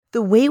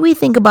The way we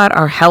think about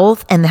our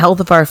health and the health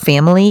of our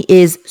family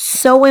is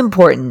so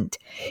important.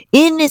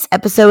 In this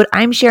episode,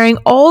 I'm sharing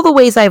all the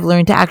ways I've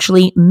learned to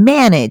actually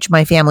manage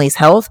my family's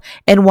health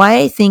and why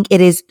I think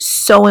it is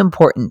so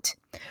important.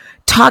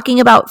 Talking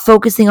about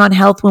focusing on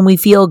health when we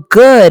feel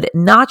good,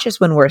 not just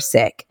when we're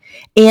sick,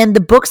 and the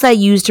books I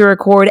use to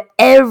record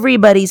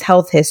everybody's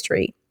health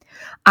history.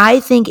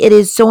 I think it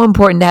is so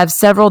important to have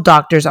several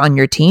doctors on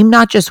your team,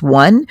 not just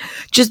one,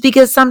 just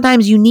because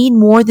sometimes you need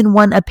more than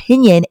one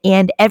opinion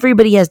and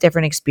everybody has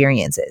different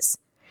experiences.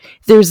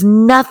 There's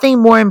nothing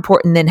more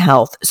important than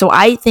health. So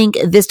I think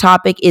this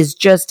topic is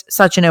just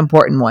such an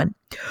important one.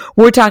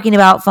 We're talking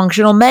about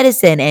functional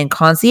medicine and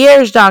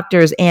concierge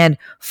doctors and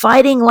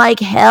fighting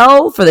like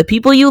hell for the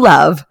people you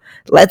love.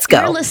 Let's go.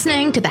 You're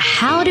listening to the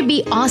How to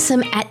Be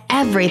Awesome at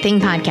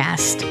Everything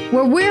podcast,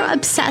 where we're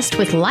obsessed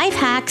with life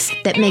hacks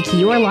that make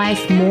your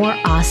life more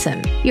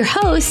awesome. Your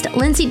host,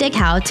 Lindsay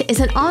Dickhout, is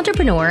an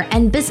entrepreneur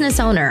and business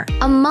owner,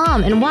 a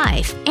mom and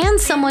wife, and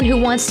someone who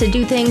wants to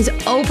do things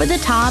over the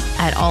top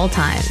at all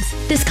times.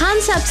 This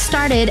concept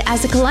started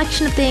as a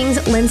collection of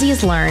things Lindsay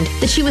has learned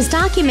that she was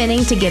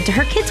documenting to give to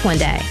her kids one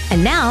day,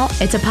 and now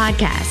it's a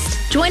podcast.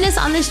 Join us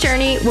on this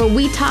journey where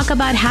we talk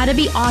about how to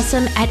be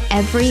awesome at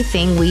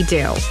everything we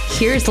do.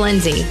 Here's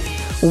Lindsay.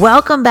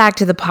 Welcome back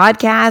to the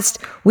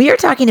podcast. We are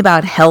talking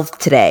about health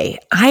today.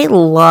 I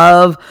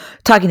love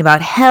talking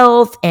about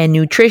health and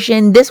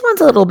nutrition. This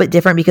one's a little bit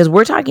different because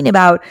we're talking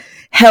about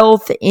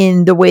health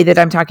in the way that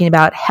I'm talking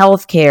about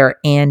healthcare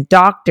and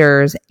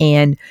doctors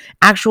and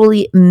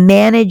actually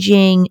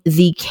managing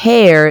the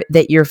care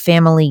that your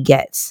family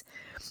gets.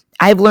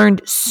 I've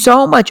learned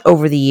so much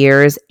over the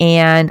years,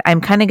 and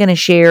I'm kind of going to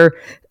share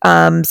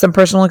some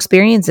personal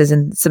experiences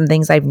and some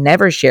things I've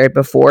never shared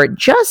before,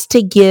 just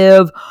to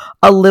give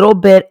a little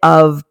bit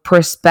of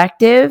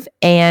perspective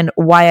and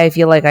why I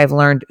feel like I've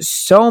learned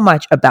so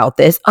much about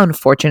this.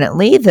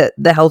 Unfortunately,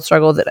 the health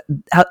struggles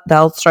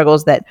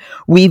that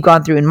we've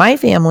gone through in my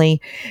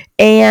family,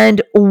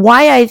 and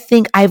why I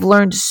think I've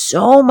learned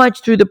so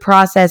much through the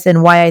process,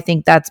 and why I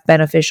think that's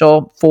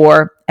beneficial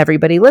for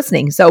everybody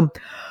listening. So,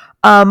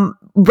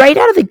 right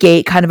out of the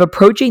gate, kind of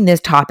approaching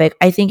this topic,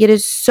 I think it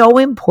is so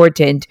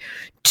important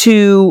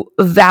to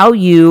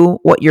value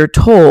what you're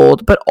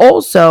told, but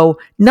also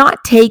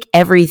not take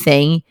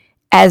everything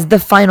as the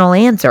final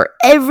answer.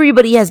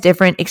 Everybody has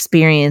different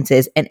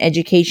experiences and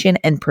education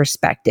and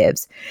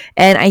perspectives.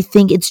 And I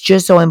think it's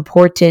just so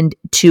important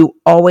to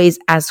always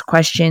ask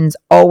questions,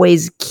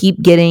 always keep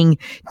getting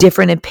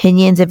different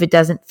opinions if it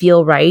doesn't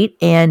feel right.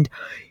 And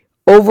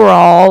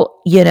overall,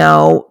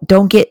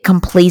 don't get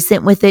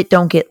complacent with it.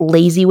 Don't get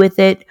lazy with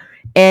it.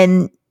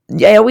 And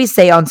I always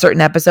say on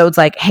certain episodes,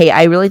 like, hey,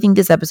 I really think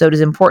this episode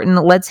is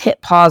important. Let's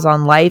hit pause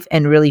on life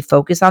and really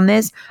focus on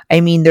this. I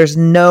mean, there's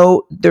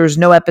no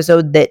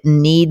episode that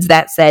needs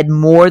that said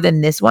more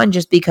than this one,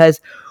 just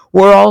because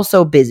we're all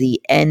so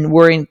busy and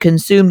we're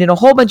consumed in a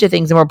whole bunch of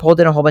things and we're pulled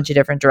in a whole bunch of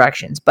different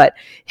directions. But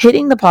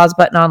hitting the pause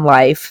button on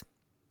life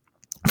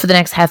for the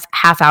next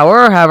half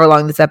hour or however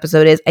long this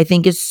episode is, I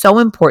think is so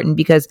important,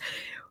 because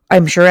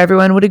I'm sure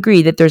everyone would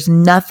agree that there's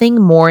nothing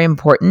more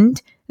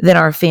important than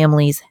our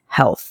family's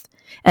health.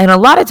 And a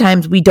lot of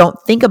times we don't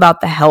think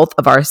about the health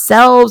of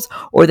ourselves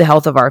or the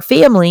health of our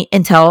family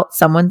until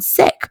someone's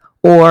sick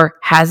or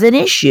has an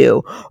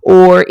issue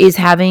or is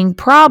having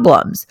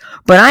problems.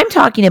 But I'm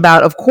talking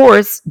about, of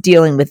course,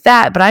 dealing with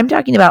that, but I'm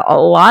talking about a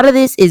lot of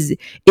this is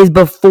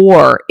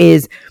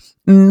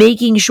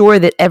making sure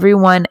that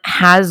everyone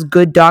has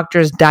good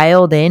doctors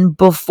dialed in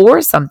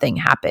before something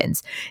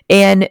happens,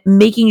 and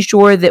making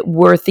sure that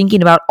we're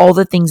thinking about all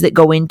the things that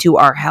go into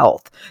our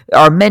health,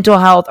 our mental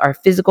health, our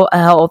physical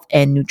health,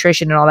 and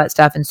nutrition and all that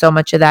stuff. And so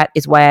much of that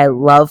is why I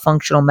love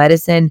functional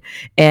medicine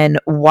and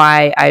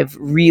why I've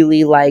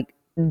really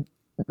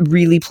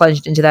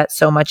plunged into that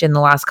so much in the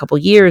last couple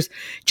of years,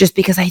 just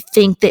because I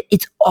think that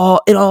it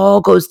all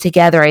goes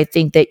together. I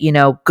think that,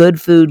 good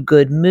food,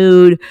 good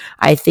mood.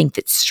 I think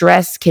that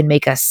stress can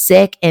make us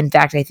sick. In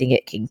fact, I think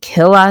it can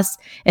kill us.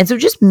 And so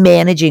just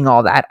managing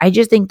all that, I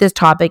just think this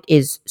topic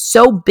is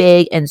so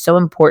big and so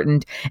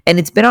important, and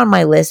it's been on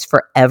my list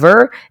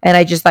forever. And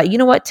I just thought, you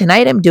know what,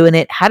 tonight I'm doing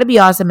it. How to be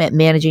awesome at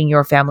managing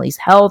your family's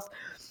health.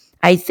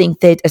 I think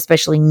that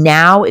especially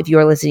now, if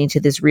you're listening to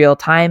this real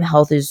time,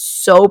 health is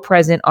so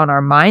present on our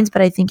minds,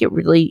 but I think it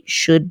really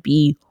should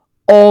be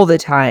all the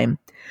time.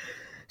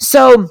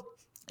 So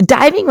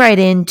diving right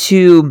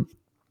into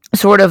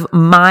sort of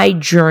my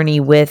journey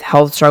with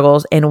health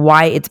struggles and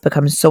why it's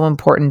become so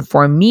important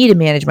for me to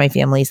manage my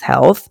family's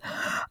health.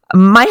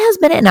 My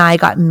husband and I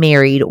got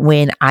married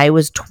when I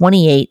was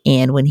 28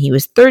 and when he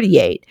was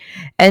 38.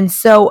 And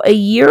so a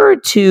year or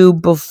two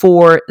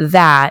before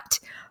that,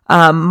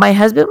 my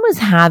husband was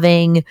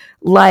having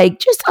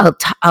just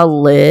a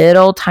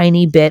little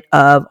tiny bit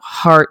of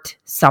heart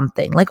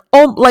something, like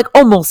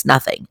almost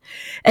nothing.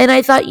 And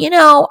I thought,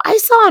 I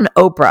saw on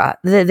Oprah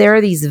that there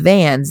are these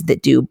vans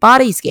that do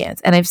body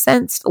scans. And I've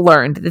since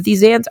learned that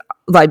these vans,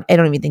 I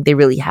don't even think they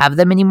really have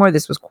them anymore.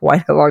 This was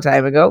quite a long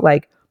time ago,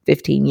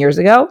 15 years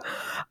ago,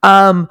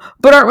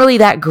 but aren't really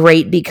that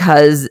great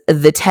because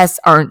the tests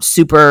aren't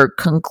super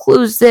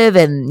conclusive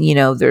and,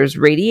 there's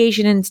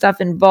radiation and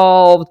stuff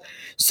involved.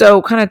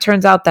 So kind of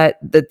turns out that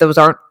those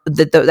aren't,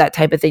 that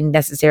type of thing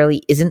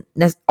necessarily isn't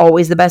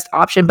always the best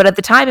option. But at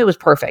the time it was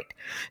perfect.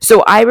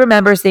 So I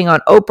remember seeing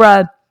on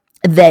Oprah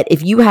that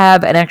if you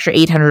have an extra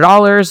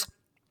 $800,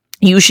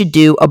 you should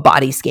do a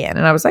body scan.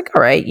 And I was like,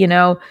 all right,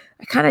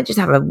 I kind of just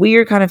have a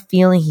weird kind of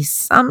feeling. He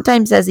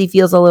sometimes says he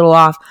feels a little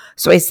off.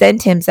 So I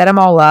set him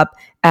all up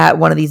at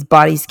one of these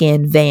body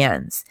scan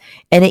vans.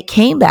 And it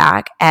came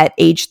back at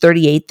age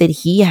 38 that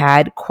he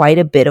had quite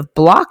a bit of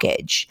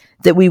blockage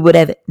that we would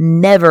have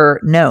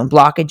never known,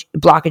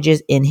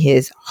 blockages in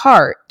his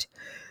heart.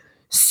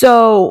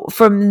 So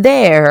from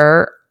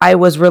there, I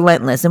was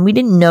relentless, and we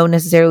didn't know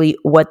necessarily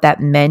what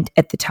that meant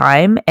at the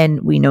time.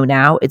 And we know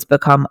now it's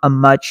become a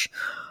much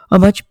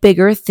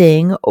bigger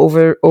thing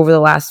over the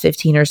last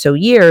 15 or so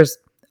years.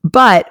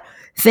 But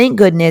thank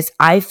goodness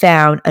I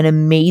found an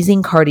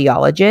amazing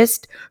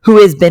cardiologist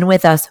who has been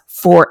with us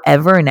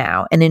forever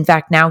now. And in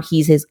fact, now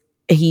he's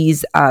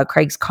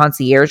Craig's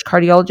concierge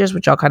cardiologist,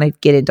 which I'll kind of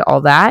get into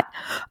all that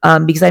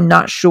because I'm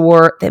not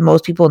sure that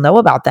most people know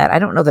about that. I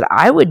don't know that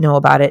I would know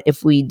about it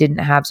if we didn't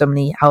have so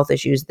many health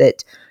issues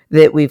that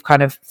we've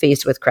kind of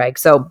faced with Craig.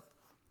 So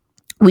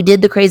we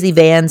did the crazy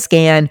van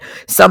scan.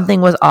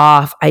 Something was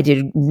off. I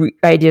did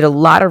a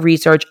lot of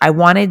research. I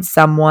wanted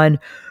someone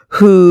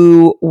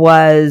who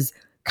was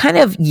kind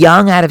of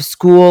young out of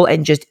school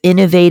and just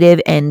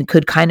innovative and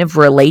could kind of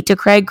relate to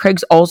Craig.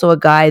 Craig's also a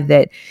guy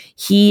that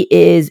he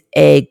is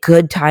a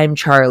good time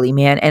Charlie,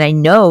 man. And I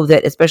know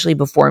that especially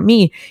before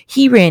me,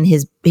 he ran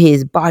his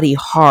body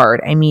hard.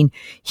 I mean,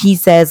 he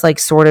says like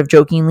sort of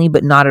jokingly,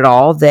 but not at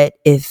all, that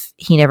if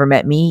he never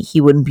met me,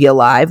 he wouldn't be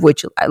alive,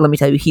 which let me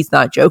tell you, he's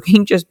not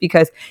joking just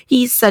because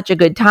he's such a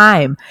good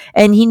time.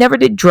 And he never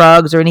did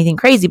drugs or anything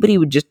crazy, but he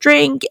would just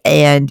drink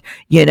and,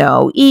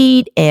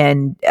 eat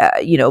and,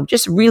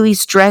 just really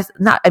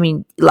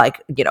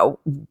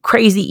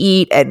crazy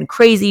eat and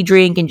crazy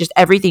drink and just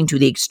everything to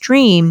the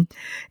extreme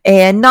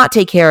and not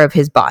take care of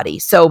his body.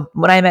 So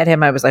when I met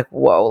him, I was like,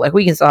 whoa, like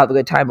we can still have a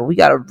good time, but we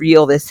got to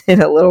reel this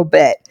in a little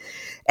bit.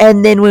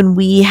 And then when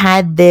we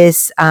had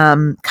this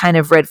kind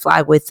of red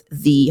flag with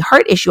the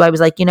heart issue, I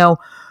was like,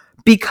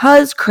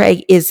 because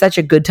Craig is such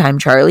a good time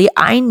Charlie,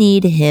 I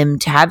need him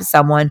to have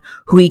someone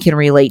who he can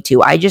relate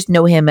to. I just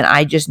know him, and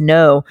I just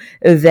know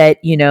that,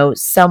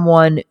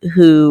 someone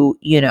who,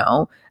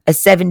 a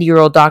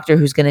 70-year-old doctor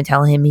who's going to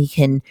tell him he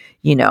can,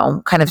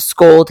 kind of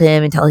scold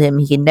him and tell him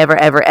he can never,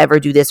 ever, ever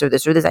do this or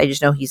this or this. I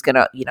just know he's going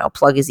to,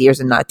 plug his ears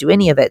and not do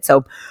any of it.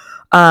 So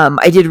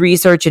I did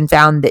research and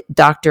found that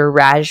Dr.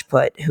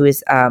 Rajput, who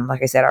is,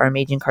 like I said, our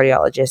amazing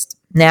cardiologist,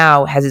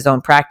 now has his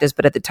own practice,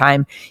 but at the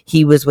time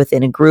he was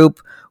within a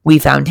group. We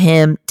found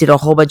him, did a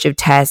whole bunch of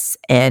tests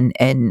and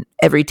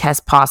every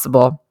test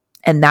possible.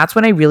 And that's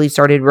when I really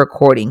started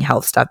recording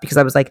health stuff because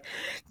I was like,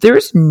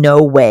 there's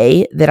no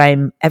way that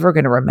I'm ever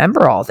going to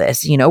remember all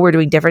this. We're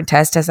doing different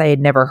tests I had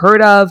never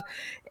heard of.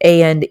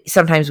 And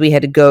sometimes we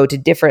had to go to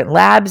different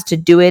labs to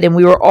do it. And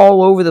we were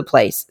all over the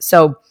place.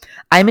 So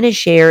I'm going to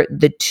share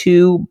the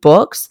two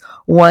books.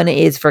 One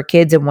is for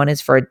kids and one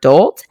is for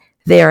adults.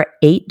 They are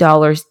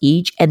 $8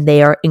 each and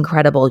they are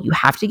incredible. You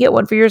have to get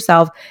one for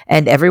yourself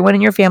and everyone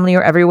in your family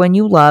or everyone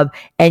you love.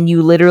 And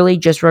you literally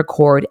just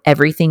record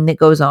everything that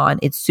goes on.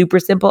 It's super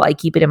simple. I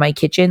keep it in my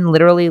kitchen,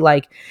 literally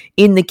like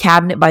in the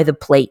cabinet by the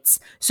plates.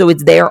 So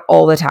it's there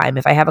all the time.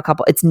 If I have a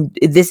couple,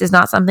 this is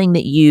not something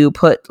that you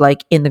put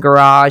like in the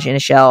garage in a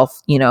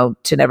shelf,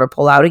 to never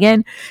pull out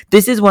again.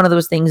 This is one of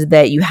those things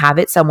that you have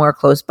it somewhere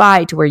close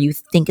by to where you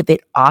think of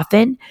it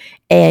often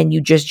and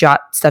you just jot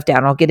stuff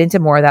down. I'll get into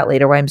more of that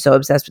later why I'm so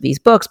obsessed with these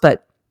books,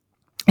 but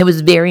it was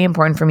very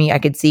important for me. I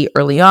could see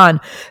early on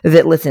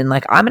that, listen,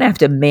 like I'm going to have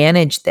to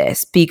manage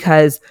this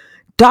because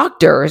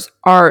doctors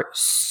are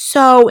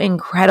so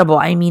incredible.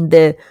 I mean,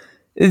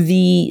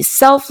 the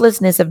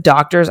selflessness of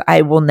doctors,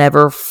 I will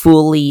never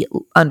fully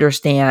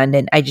understand.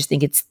 And I just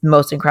think it's the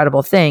most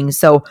incredible thing.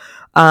 So,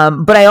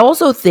 but I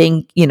also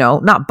think,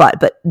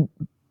 but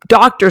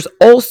doctors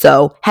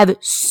also have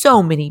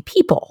so many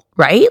people,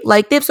 right?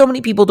 Like they have so many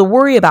people to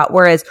worry about,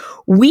 whereas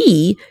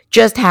we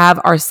just have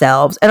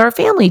ourselves and our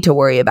family to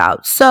worry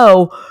about.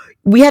 So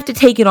we have to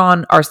take it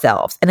on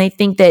ourselves. And I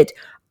think that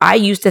I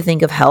used to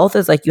think of health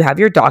as like you have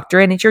your doctor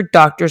and it's your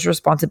doctor's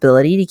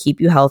responsibility to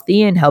keep you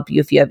healthy and help you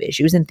if you have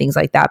issues and things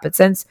like that. But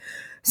since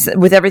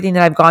with everything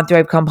that I've gone through,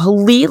 I've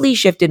completely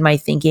shifted my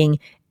thinking.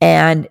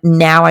 And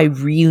now I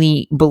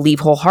really believe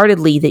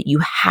wholeheartedly that you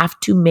have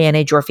to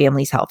manage your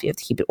family's health. You have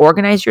to keep it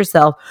organized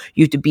yourself.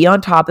 You have to be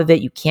on top of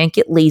it. You can't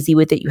get lazy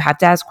with it. You have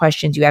to ask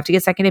questions. You have to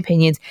get second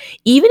opinions,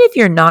 even if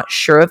you're not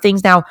sure of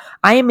things. Now,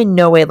 I am in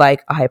no way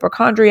like a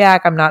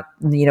hypochondriac. I'm not,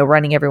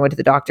 running everyone to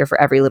the doctor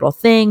for every little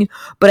thing.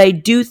 But I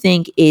do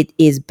think it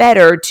is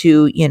better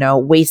to,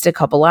 waste a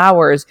couple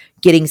hours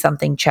getting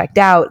something checked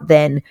out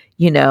than,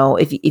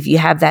 if you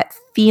have that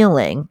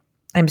feeling.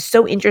 I'm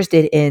so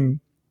interested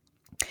in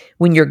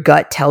when your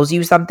gut tells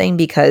you something,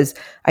 because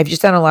I've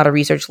just done a lot of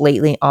research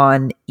lately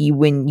on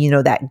when,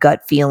 that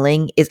gut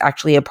feeling is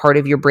actually a part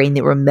of your brain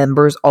that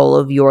remembers all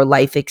of your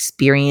life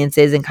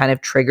experiences and kind of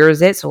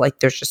triggers it. So like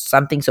there's just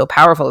something so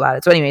powerful about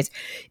it. So anyways,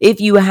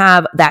 if you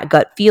have that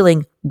gut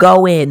feeling,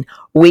 go in,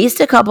 waste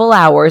a couple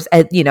hours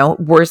at,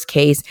 worst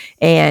case,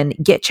 and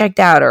get checked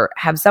out, or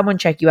have someone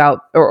check you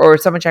out, or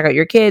someone check out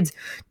your kids,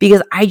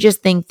 because I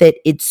just think that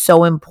it's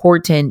so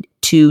important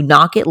to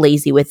not get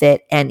lazy with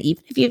it. And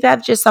even if you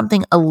have just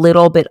something a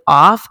little bit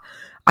off,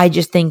 I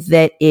just think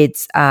that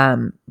it's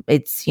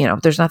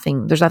there's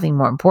nothing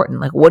more important.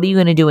 Like, what are you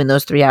going to do in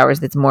those 3 hours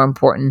that's more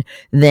important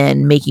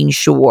than making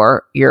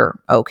sure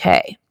you're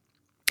okay?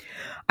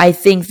 I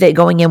think that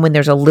going in when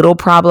there's a little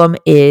problem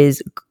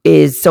is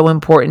so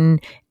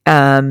important.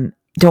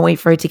 Don't wait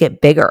for it to get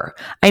bigger.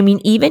 I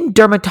mean, even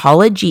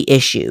dermatology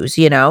issues,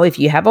 if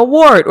you have a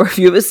wart or if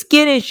you have a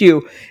skin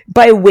issue,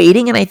 by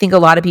waiting, and I think a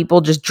lot of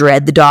people just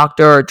dread the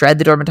doctor or dread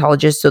the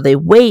dermatologist, so they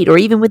wait, or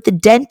even with the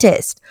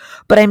dentist.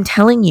 But I'm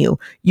telling you,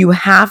 you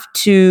have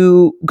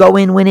to go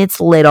in when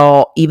it's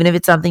little, even if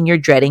it's something you're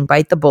dreading,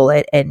 bite the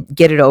bullet and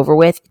get it over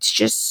with. It's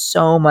just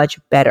so much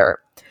better.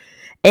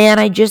 And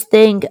I just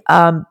think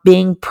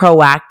being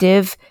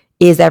proactive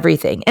is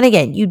everything. And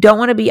again, you don't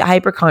want to be a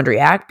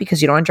hypochondriac,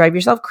 because you don't want to drive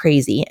yourself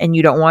crazy, and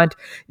you don't want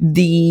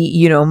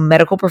the,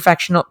 medical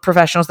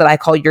professionals that I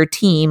call your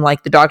team,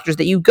 like the doctors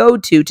that you go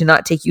to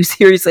not take you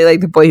seriously,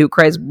 like the boy who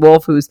cries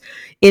wolf, who's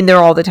in there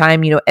all the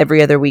time,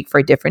 every other week for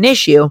a different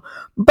issue.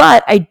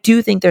 But I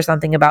do think there's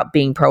something about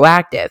being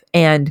proactive.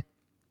 And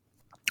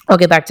I'll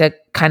get back to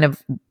kind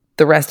of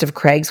the rest of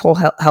Craig's whole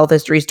health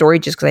history story,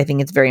 just because I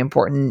think it's very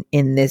important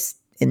in this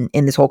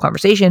whole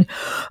conversation.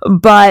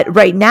 But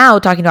right now,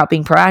 talking about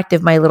being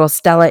proactive, my little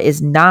Stella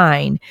is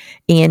 9.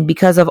 And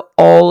because of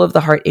all of the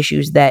heart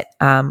issues that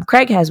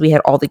Craig has, we had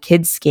all the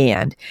kids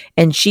scanned,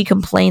 and she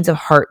complains of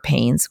heart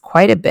pains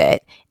quite a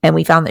bit. And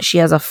we found that she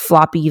has a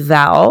floppy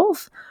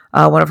valve.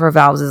 One of her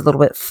valves is a little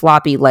bit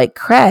floppy like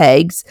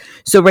Craig's.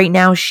 So right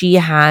now she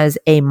has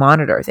a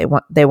monitor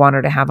they want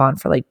her to have on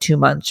for like 2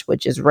 months,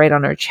 which is right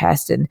on her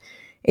chest. And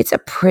it's a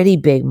pretty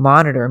big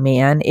monitor,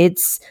 man.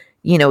 It's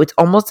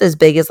almost as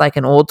big as like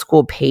an old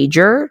school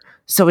pager.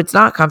 So it's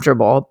not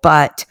comfortable,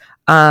 but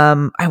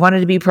I wanted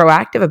to be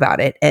proactive about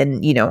it.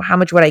 And, how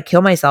much would I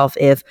kill myself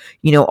if,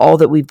 all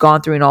that we've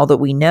gone through and all that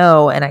we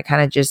know, and I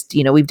kind of just,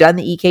 we've done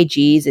the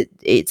EKGs,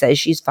 it says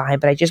she's fine,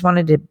 but I just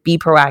wanted to be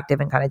proactive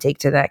and kind of take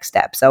to the next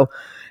step. So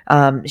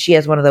she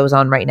has one of those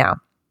on right now.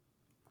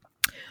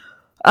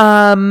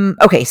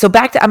 Okay, so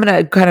I'm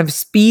going to kind of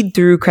speed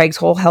through Craig's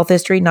whole health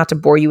history, not to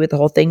bore you with the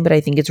whole thing, but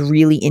I think it's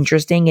really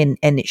interesting, and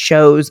it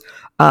shows,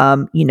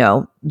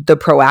 the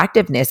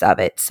proactiveness of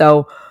it.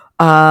 So,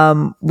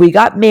 we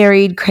got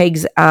married.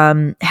 Craig's,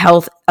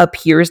 health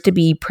appears to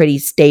be pretty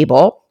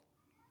stable.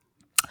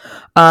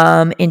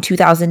 In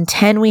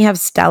 2010, we have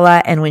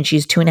Stella, and when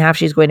she's 2.5,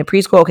 she's going to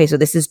preschool. Okay, so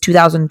this is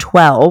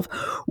 2012.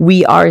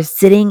 We are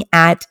sitting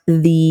at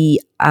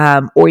the,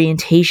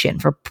 orientation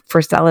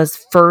for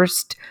Stella's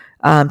first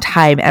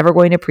time ever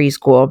going to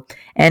preschool,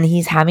 and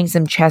he's having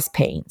some chest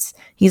pains.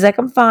 He's like,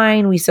 I'm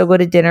fine. We still go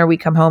to dinner. We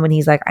come home, and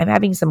he's like, I'm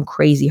having some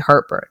crazy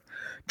heartburn.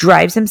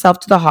 Drives himself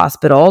to the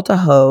hospital, to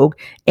Hoag,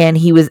 and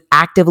he was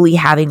actively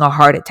having a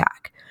heart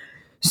attack.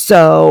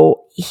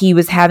 So he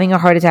was having a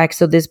heart attack.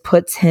 So this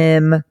puts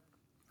him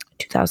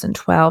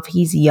 2012.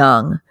 He's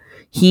young.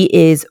 He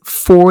is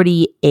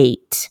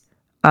 48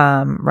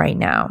 right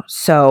now.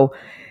 So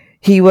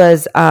he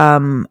was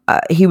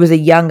a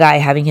young guy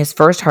having his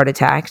first heart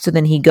attack. So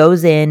then he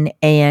goes in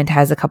and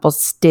has a couple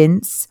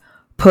stints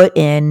put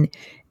in.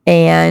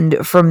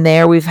 And from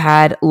there, we've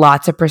had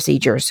lots of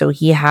procedures. So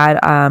he had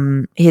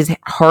his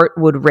heart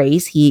would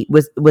race. He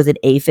was an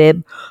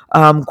AFib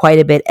quite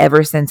a bit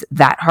ever since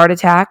that heart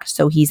attack.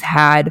 So he's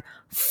had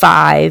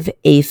 5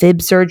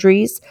 AFib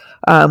surgeries.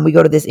 We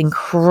go to this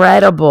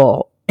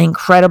incredible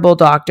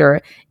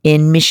doctor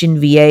in Mission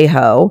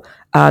Viejo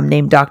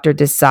named Dr.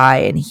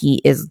 Desai, and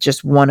he is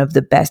just one of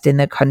the best in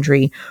the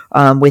country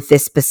with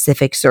this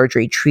specific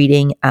surgery,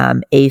 treating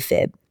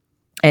AFib.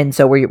 And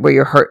so where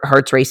your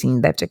heart's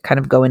racing, they have to kind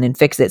of go in and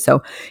fix it.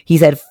 So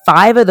he's had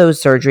 5 of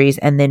those surgeries,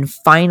 and then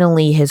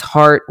finally his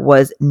heart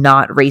was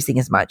not racing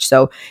as much.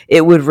 So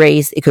it could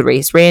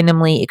race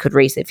randomly. It could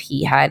race if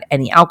he had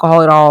any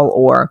alcohol at all,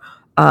 or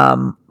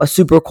a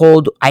super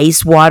cold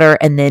ice water.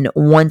 And then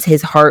once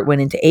his heart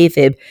went into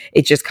AFib,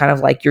 it's just kind of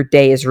like your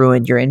day is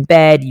ruined. You're in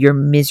bed, you're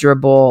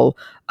miserable,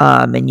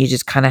 and you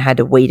just kind of had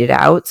to wait it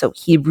out. So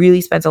he really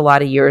spent a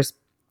lot of years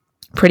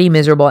pretty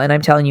miserable. And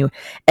I'm telling you,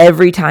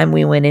 every time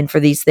we went in for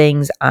these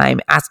things,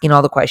 I'm asking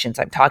all the questions.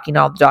 I'm talking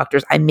to all the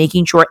doctors. I'm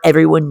making sure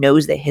everyone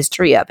knows the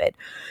history of it.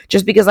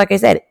 Just because, like I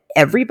said,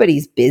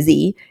 everybody's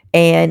busy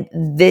and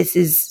this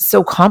is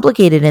so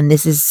complicated and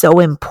this is so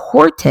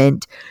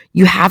important.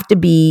 You have to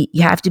be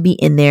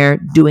in there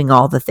doing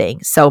all the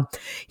things. So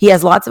he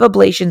has lots of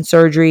ablation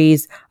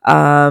surgeries.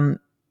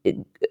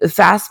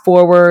 fast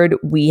forward,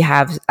 we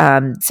have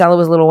Stella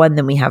was a little one,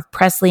 then we have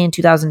Presley in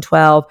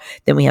 2012,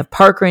 then we have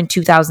Parker in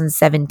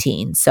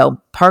 2017.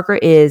 So Parker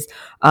is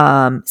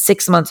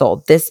 6 months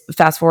old. This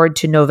fast forward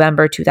to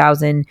November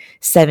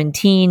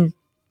 2017.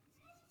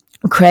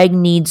 Craig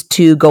needs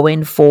to go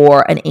in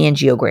for an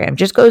angiogram,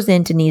 just goes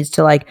in to needs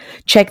to like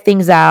check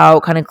things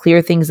out, kind of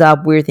clear things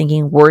up. We're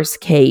thinking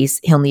worst case,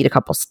 he'll need a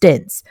couple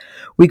stints.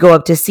 We go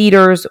up to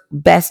Cedars,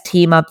 best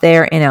team up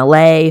there in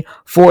LA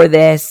for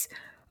this.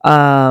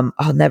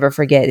 I'll never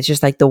forget. It's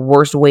just like the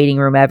worst waiting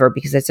room ever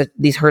because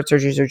these heart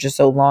surgeries are just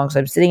so long.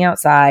 So I'm sitting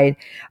outside.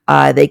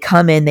 They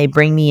come in, they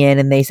bring me in,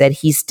 and they said,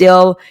 he's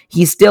still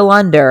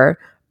under,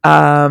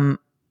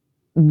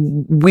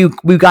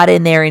 we got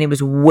in there and it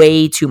was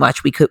way too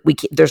much.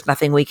 There's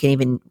nothing we can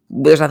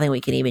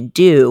even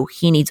do.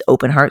 He needs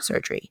open heart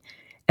surgery.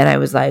 And I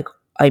was like,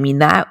 I mean,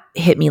 that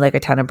hit me like a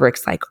ton of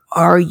bricks. Like,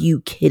 are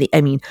you kidding?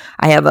 I mean,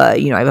 I have a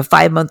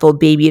 5-month-old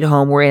baby at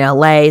home. We're in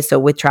LA. So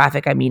with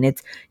traffic, I mean,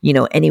 it's,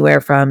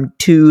 anywhere from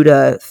 2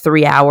 to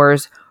 3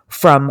 hours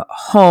from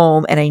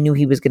home. And I knew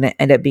he was going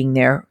to end up being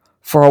there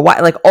for a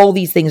while. Like all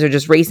these things are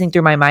just racing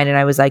through my mind. And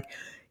I was like,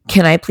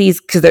 can I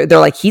please, because they're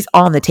like, he's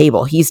on the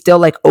table. He's still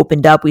like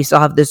opened up. We still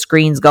have the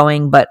screens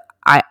going, but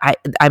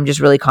I'm just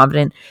really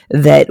confident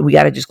that we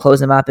got to just close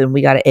him up and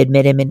we got to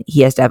admit him and he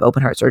has to have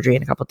open heart surgery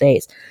in a couple of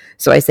days.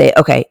 So I say,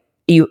 okay,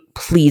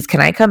 can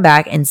I come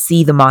back and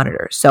see the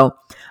monitor? So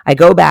I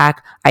go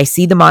back, I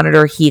see the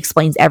monitor. He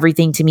explains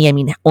everything to me. I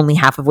mean, only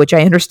half of which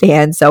I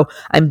understand. So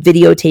I'm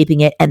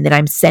videotaping it and then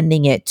I'm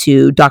sending it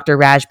to Dr.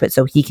 Rajput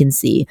so he can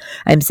see.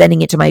 I'm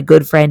sending it to my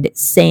good friend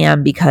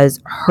Sam because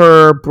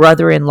her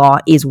brother-in-law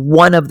is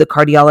one of the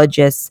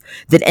cardiologists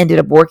that ended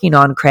up working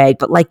on Craig.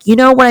 But like, you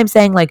know what I'm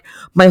saying? Like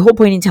my whole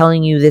point in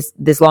telling you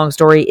this long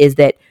story is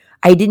that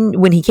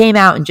when he came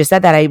out and just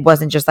said that, I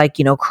wasn't just like,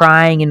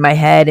 crying in my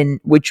head, and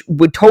which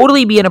would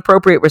totally be an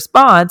appropriate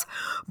response.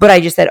 But I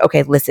just said,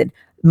 okay, listen,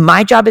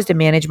 my job is to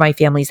manage my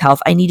family's health.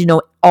 I need to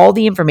know all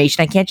the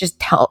information. I can't just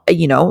tell,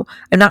 I'm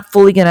not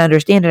fully going to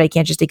understand it. I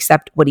can't just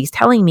accept what he's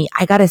telling me.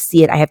 I got to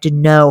see it. I have to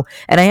know,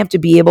 and I have to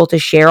be able to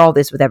share all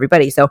this with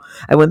everybody. So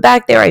I went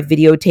back there. I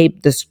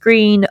videotaped the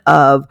screen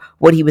of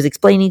what he was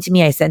explaining to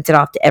me. I sent it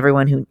off to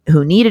everyone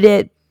who needed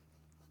it.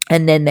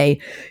 And then they,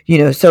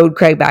 sewed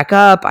Craig back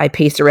up. I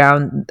paced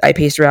around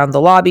the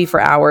lobby for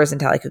hours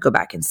until I could go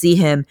back and see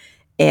him.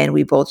 And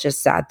we both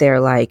just sat there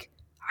like,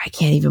 I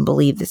can't even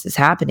believe this is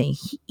happening.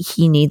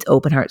 He needs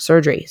open heart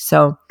surgery.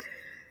 So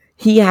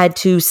he had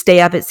to stay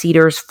up at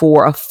Cedars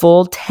for a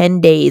full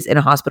 10 days in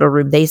a hospital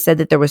room. They said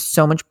that there was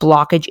so much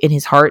blockage in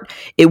his heart,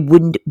 it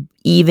wouldn't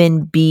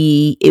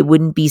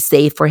be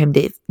safe for him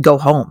to go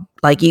home.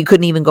 Like he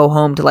couldn't even go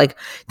home to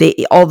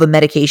all the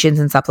medications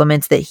and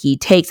supplements that he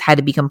takes had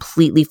to be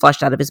completely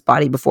flushed out of his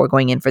body before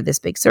going in for this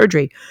big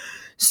surgery.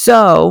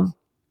 So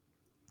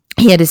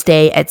he had to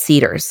stay at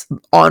Cedars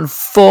on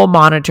full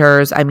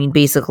monitors. I mean,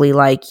 basically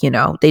they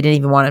didn't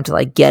even want him to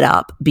like get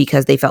up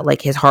because they felt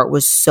like his heart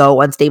was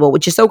so unstable,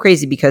 which is so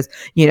crazy because,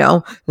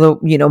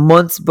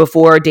 months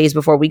before, days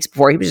before, weeks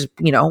before, he was just,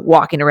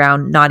 walking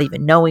around, not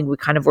even knowing. We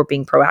kind of were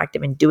being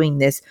proactive in doing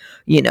this,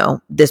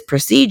 this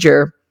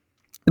procedure.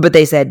 But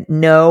they said,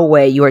 no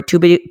way, you are too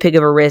big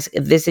of a risk.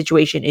 This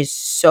situation is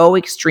so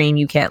extreme,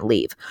 you can't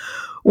leave.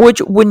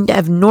 Which wouldn't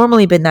have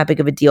normally been that big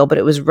of a deal, but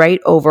it was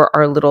right over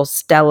our little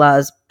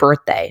Stella's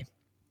birthday.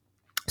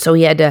 So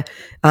he had to,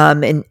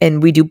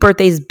 and we do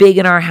birthdays big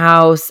in our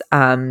house.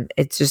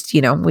 It's just,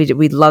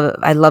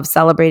 I love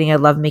celebrating. I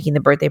love making the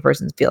birthday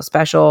person feel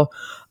special.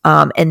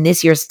 And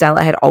this year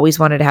Stella had always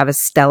wanted to have a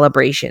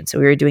Stellabration. So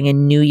we were doing a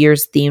New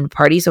Year's themed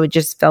party. So it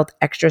just felt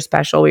extra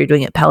special. We were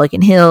doing it at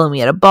Pelican Hill and we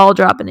had a ball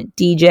drop and a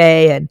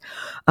DJ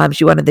and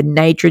she wanted the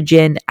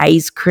nitrogen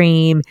ice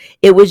cream.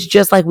 It was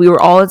just like we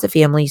were all as a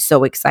family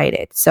so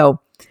excited.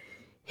 So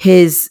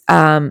his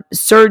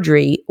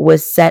surgery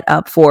was set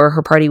up for,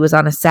 her party was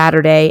on a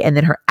Saturday and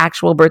then her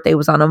actual birthday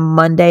was on a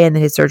Monday, and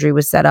then his surgery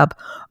was set up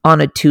on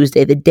a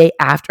Tuesday, the day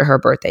after her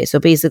birthday. So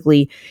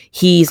basically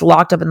he's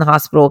locked up in the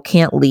hospital,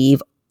 can't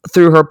leave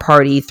through her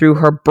party, through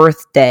her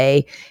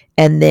birthday,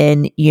 and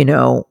then,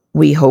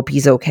 we hope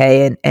he's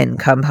okay and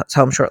comes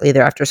home shortly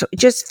thereafter. So it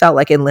just felt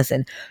like, and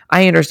listen,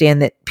 I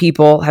understand that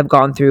people have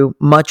gone through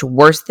much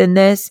worse than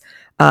this.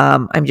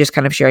 I'm just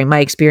kind of sharing my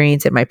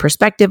experience and my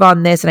perspective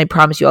on this. And I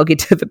promise you I'll get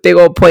to the big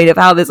old point of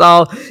how this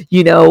all,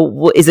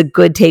 is a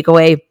good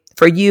takeaway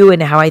for you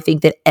and how I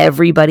think that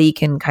everybody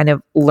can kind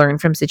of learn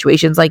from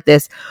situations like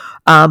this.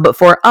 But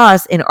for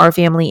us in our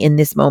family in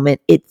this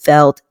moment, it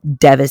felt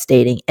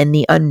devastating, and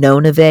the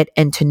unknown of it,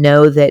 and to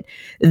know that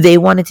they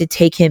wanted to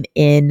take him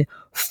in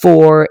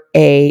for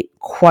a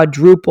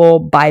quadruple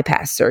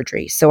bypass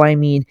surgery. So, I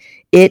mean,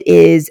 it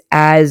is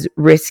as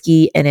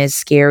risky and as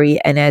scary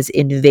and as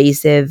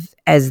invasive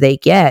as they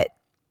get.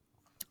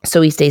 So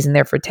he stays in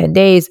there for 10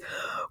 days.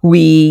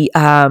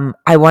 I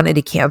wanted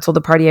to cancel the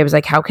party. I was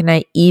like, how can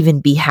I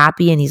even be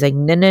happy? And he's like,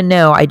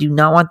 no, I do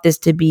not want this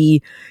to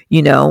be,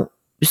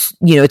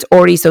 it's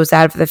already so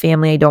sad for the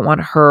family. I don't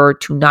want her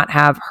to not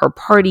have her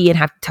party and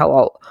have to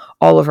tell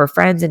all of her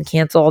friends and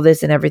cancel all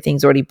this, and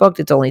everything's already booked.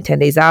 It's only 10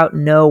 days out.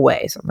 No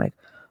way. So I'm like,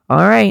 all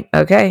right,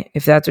 okay,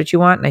 if that's what you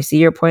want and I see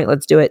your point,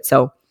 let's do it.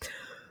 So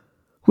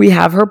we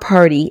have her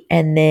party,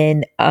 and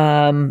then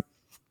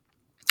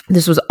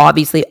this was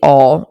obviously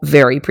all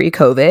very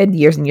pre-COVID,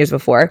 years and years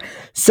before.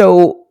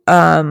 So,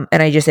 and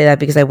I just say that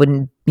because I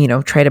wouldn't,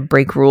 try to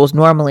break rules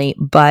normally,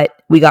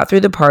 but we got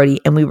through the party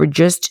and we were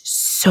just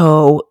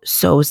so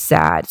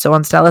sad. So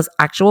on Stella's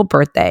actual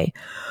birthday,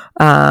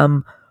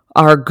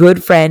 our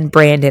good friend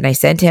Brandon, I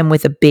sent him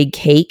with a big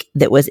cake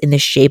that was in the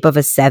shape of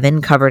a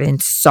 7 covered in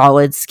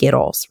solid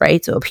Skittles,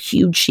 right? So a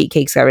huge sheet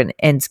cake covered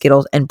in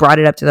Skittles, and brought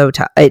it up to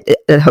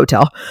the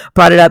hotel,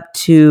 brought it up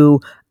to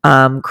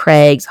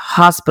Craig's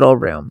hospital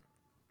room.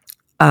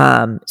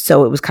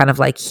 So it was kind of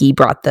like he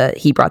brought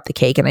the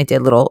cake, and I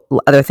did little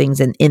other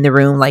things in the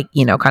room, like,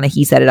 kind of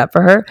he set it up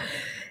for her.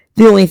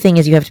 The only thing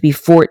is you have to be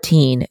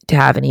 14 to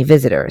have any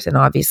visitors. And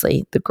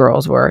obviously the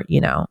girls were,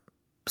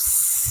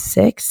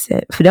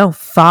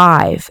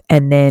 5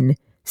 and then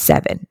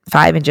 7,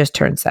 5 and just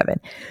turned 7.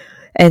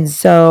 And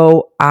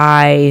so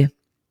one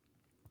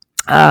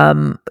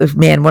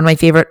of my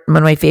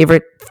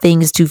favorite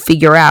things to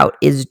figure out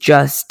is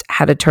just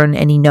how to turn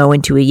any no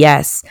into a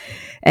yes.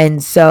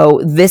 And so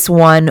this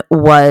one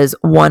was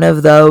one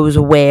of those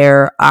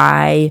where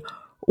I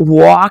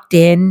walked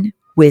in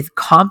with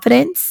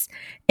confidence,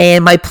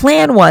 and my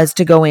plan was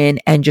to go in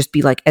and just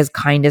be like as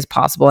kind as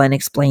possible and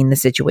explain the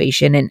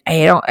situation. And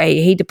I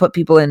hate to put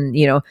people in,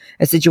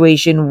 a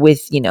situation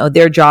with,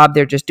 their job,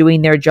 they're just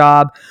doing their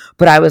job.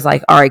 But I was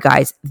like, all right,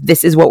 guys,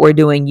 this is what we're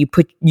doing.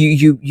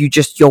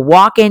 You'll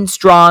walk in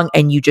strong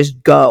and you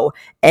just go.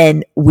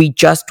 And we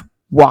just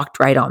walked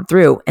right on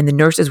through. And the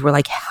nurses were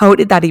like, how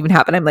did that even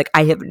happen? I'm like,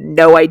 I have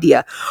no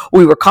idea.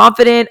 We were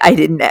confident.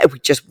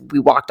 We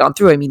walked on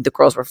through. I mean, the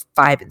girls were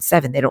 5 and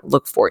 7. They don't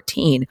look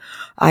 14.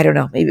 I don't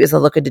know. Maybe it was a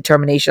look of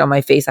determination on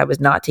my face. I was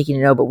not taking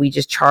a no, but we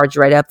just charged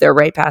right up there,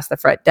 right past the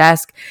front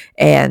desk,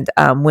 and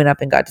went up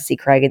and got to see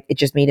Craig. It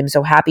just made him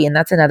so happy. And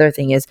that's another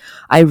thing is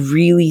I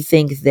really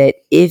think that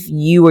if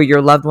you or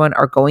your loved one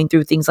are going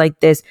through things like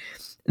this,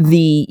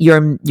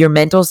 your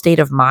mental state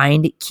of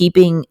mind,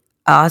 keeping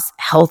us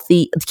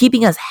healthy,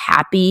 keeping us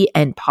happy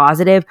and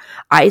positive.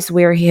 I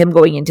swear him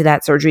going into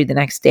that surgery the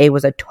next day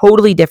was a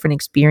totally different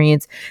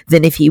experience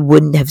than if he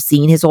wouldn't have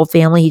seen his whole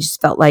family. He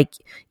just felt like,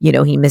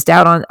 he missed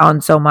out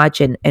on so much.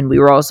 And we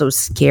were also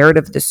scared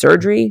of the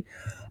surgery,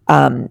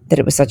 that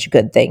it was such a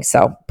good thing.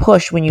 So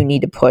push when you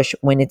need to push,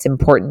 when it's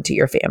important to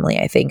your family,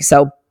 I think.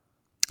 So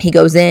he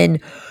goes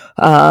in.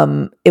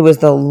 It was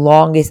the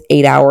longest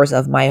 8 hours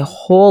of my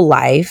whole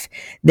life.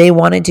 They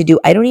wanted to do,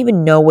 I don't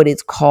even know what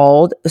it's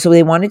called. So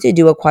they wanted to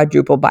do a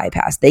quadruple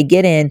bypass. They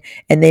get in,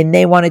 and then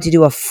they wanted to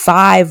do a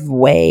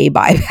 5-way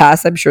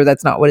bypass. I'm sure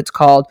that's not what it's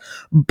called,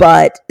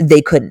 but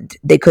they couldn't.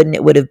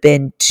 It would have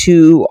been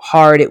too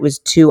hard. It was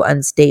too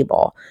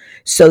unstable.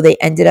 So they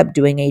ended up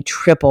doing a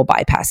triple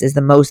bypass, is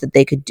the most that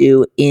they could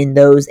do in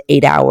those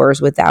 8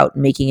 hours without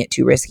making it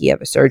too risky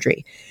of a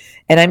surgery.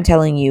 And I'm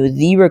telling you,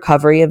 the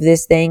recovery of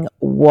this thing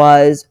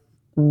was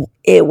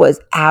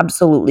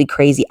absolutely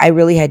crazy. I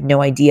really had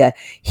no idea.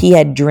 He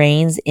had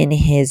drains in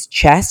his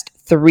chest,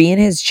 3 in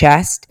his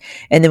chest.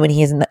 And then when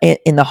he is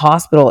in the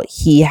hospital,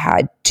 he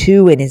had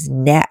 2 in his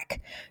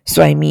neck.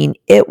 So, I mean,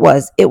 it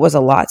was a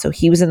lot. So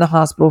he was in the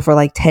hospital for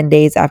like 10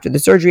 days after the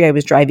surgery. I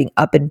was driving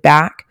up and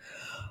back.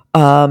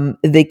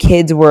 The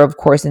kids were, of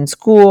course, in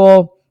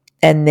school.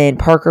 And then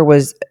Parker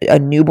was a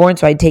newborn.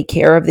 So I'd take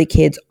care of the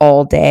kids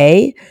all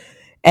day.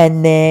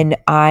 And then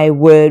I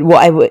would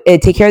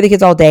take care of the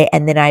kids all day,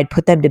 and then I'd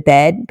put them to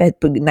bed,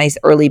 nice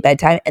early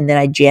bedtime, and then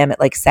I'd jam at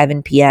like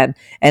 7 p.m.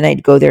 and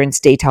I'd go there and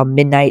stay till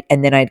midnight,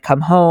 and then I'd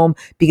come home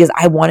because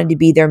I wanted to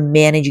be there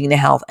managing the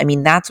health. I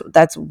mean, that's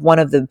one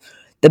of the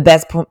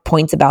best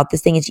points about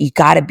this thing is you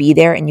got to be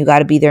there, and you got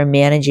to be there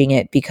managing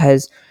it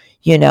because,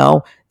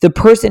 the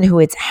person who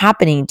it's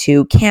happening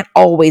to can't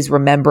always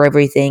remember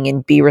everything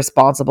and be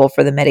responsible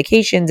for the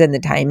medications and the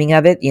timing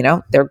of it.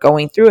 They're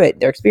going through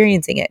it, they're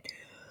experiencing it.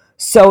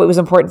 So it was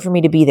important for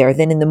me to be there.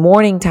 Then in the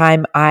morning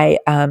time, I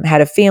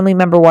had a family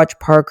member watch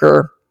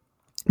Parker.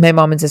 My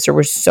mom and sister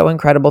were so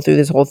incredible through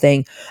this whole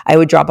thing. I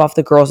would drop off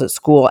the girls at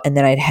school, and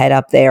then I'd head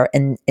up there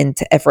and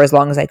for as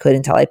long as I could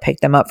until I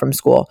picked them up from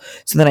school.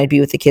 So then I'd be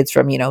with the kids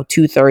from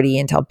 2:30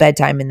 until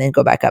bedtime, and then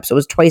go back up. So it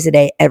was twice a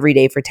day, every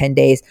day for 10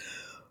 days.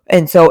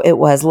 And so it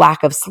was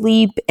lack of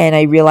sleep. And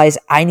I realized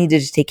I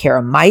needed to take care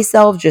of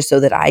myself just so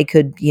that I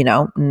could,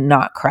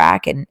 not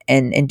crack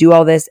and do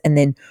all this. And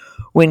then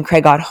when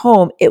Craig got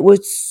home, it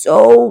was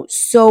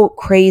so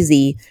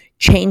crazy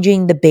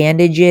changing the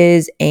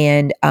bandages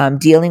and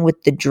dealing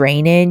with the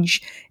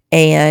drainage.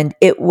 And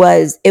it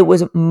was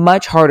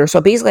much harder. So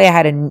basically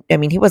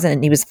he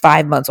was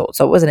 5 months old.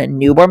 So it wasn't a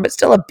newborn, but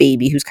still a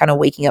baby who's kind of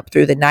waking up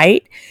through the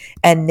night.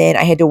 And then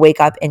I had to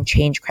wake up and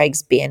change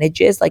Craig's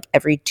bandages like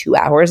every 2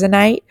 hours a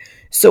night.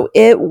 So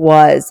it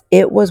was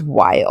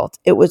wild.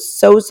 It was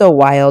so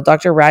wild.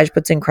 Dr.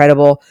 Rajput's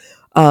incredible.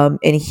 And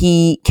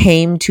he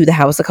came to the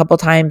house a couple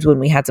times when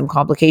we had some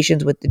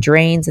complications with the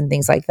drains and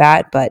things like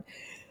that. But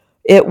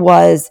it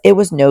was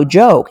no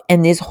joke.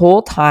 And this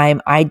whole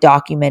time I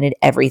documented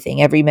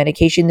everything, every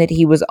medication that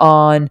he was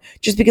on,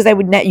 just because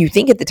you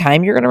think at the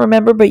time you're going to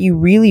remember, but you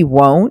really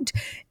won't.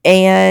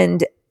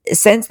 And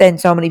since then,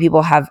 so many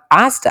people have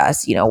asked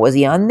us, was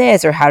he on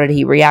this, or how did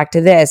he react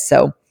to this?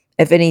 So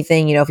if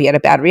anything, if he had a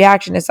bad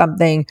reaction to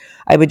something,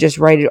 I would just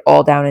write it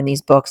all down in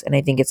these books. And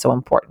I think it's so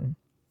important.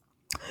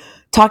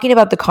 Talking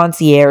about the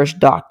concierge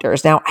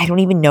doctors. Now, I don't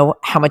even know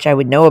how much I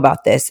would know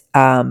about this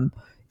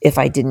if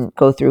I didn't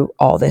go through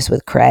all this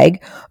with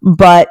Craig.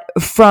 But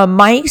from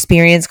my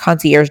experience,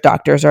 concierge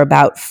doctors are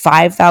about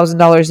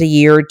 $5,000 a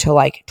year to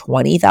like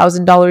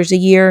 $20,000 a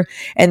year.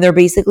 And they're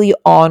basically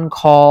on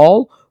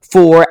call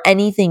for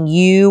anything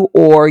you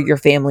or your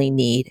family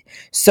need.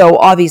 So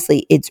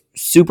obviously it's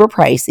super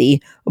pricey,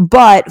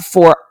 but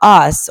for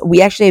us,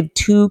 we actually have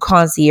 2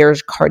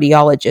 concierge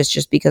cardiologists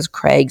just because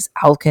Craig's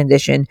health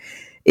condition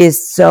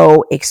is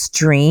so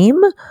extreme.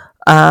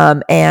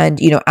 And,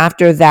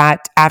 after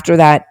that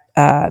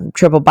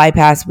triple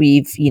bypass,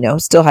 we've,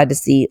 still had to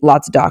see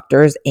lots of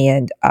doctors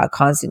and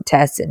constant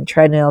tests and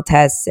treadmill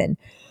tests and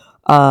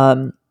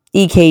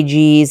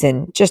EKGs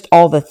and just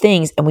all the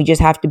things. And we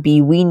just have to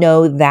we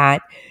know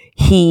that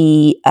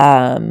he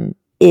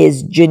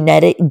is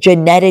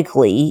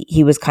genetically,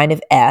 he was kind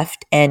of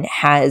effed and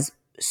has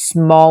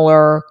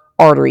smaller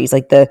arteries.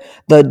 Like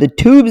the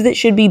tubes that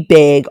should be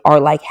big are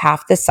like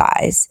half the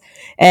size.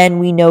 And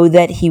we know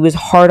that he was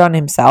hard on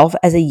himself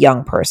as a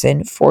young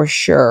person for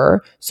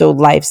sure. So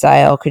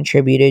lifestyle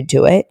contributed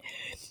to it.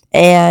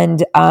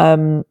 And,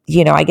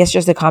 I guess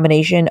just a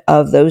combination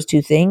of those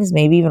 2 things,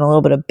 maybe even a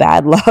little bit of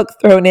bad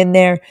luck thrown in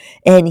there.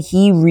 And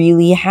he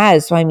really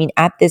has. So,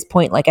 at this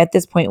point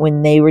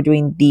when they were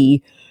doing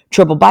the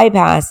triple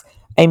bypass,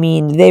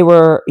 they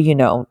were,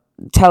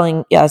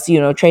 telling us,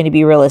 trying to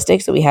be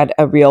realistic. So we had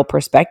a real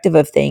perspective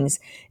of things.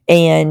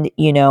 And,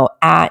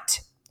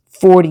 at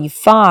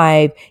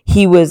 45,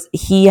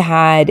 he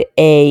had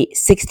a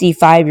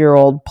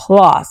 65-year-old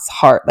plus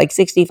heart. Like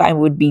 65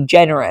 would be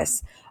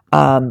generous.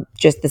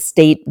 Just the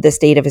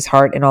state of his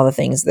heart and all the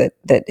things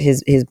that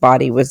his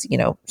body was,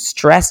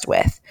 stressed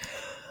with.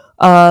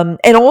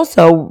 And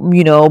also,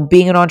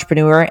 being an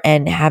entrepreneur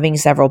and having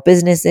several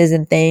businesses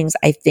and things,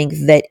 I think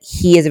that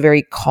he is a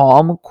very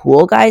calm,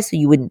 cool guy. So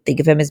you wouldn't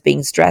think of him as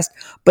being stressed,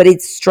 but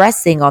it's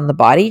stressing on the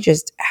body,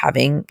 just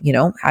having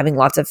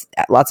lots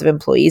of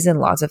employees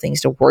and lots of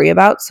things to worry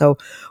about. So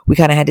we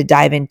kind of had to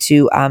dive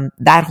into,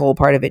 that whole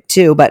part of it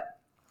too. But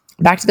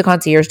back to the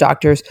concierge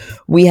doctors,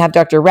 we have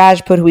Dr.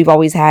 Rajput, who we've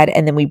always had,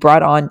 and then we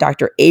brought on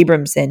Dr.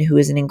 Abramson, who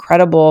is an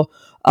incredible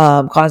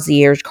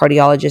concierge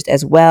cardiologist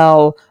as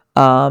well.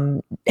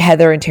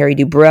 Heather and Terry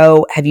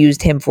Dubrow have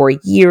used him for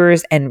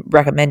years and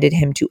recommended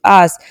him to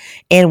us.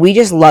 And we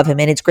just love him.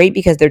 And it's great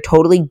because they're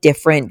totally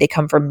different. They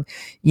come from,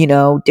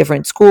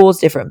 different schools,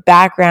 different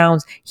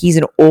backgrounds. He's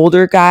an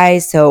older guy.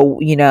 So,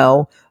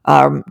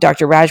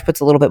 Dr. Rajput's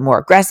a little bit more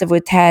aggressive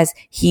with tests.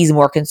 He's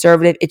more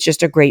conservative. It's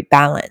just a great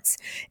balance.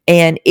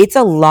 And it's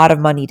a lot of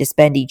money to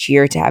spend each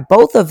year to have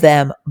both of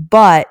them.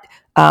 But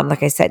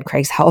like I said,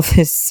 Craig's health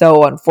is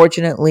so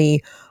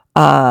unfortunately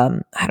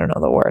I don't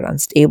know the word,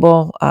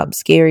 unstable,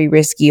 scary,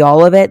 risky,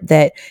 all of it,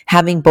 that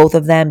having both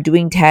of them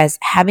doing tests,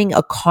 having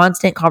a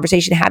constant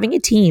conversation, having a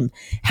team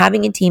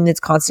that's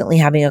constantly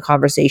having a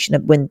conversation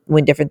of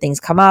when different things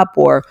come up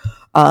or,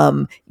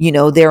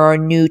 there are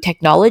new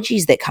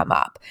technologies that come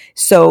up.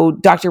 So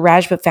Dr.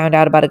 Rajput found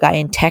out about a guy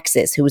in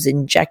Texas who was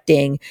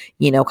injecting,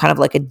 kind of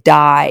like a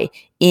dye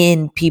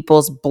in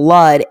people's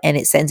blood, and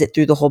it sends it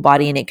through the whole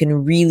body, and it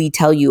can really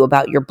tell you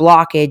about your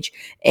blockage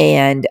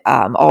and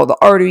all the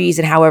arteries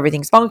and how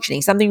everything's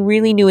functioning. Something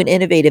really new and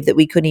innovative that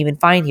we couldn't even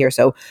find here.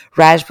 So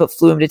Rajput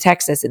flew him to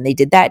Texas, and they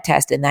did that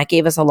test, and that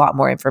gave us a lot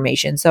more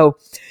information. So,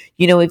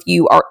 if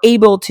you are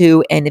able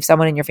to, and if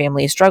someone in your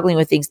family is struggling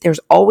with things,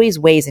 there's always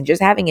ways. And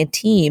just having a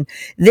team,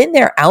 then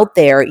they're out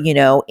there,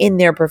 in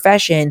their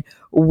profession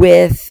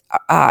with,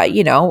 a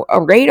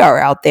radar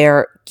out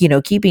there,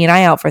 keeping an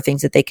eye out for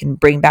things that they can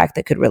bring back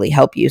that could really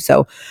help you.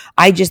 So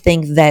I just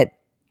think that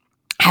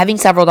having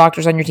several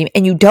doctors on your team,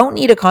 and you don't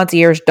need a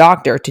concierge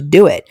doctor to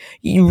do it.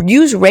 You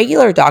use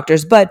regular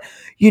doctors, but,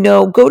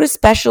 go to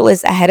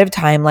specialists ahead of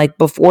time, like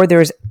before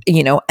there's,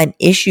 an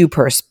issue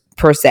per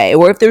se,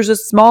 or if there's a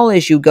small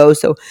issue, go.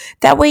 So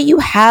that way you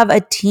have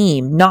a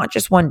team, not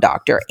just one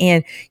doctor,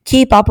 and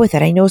keep up with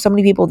it. I know so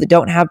many people that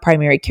don't have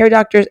primary care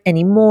doctors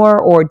anymore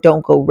or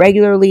don't go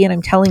regularly. And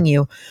I'm telling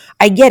you,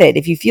 I get it.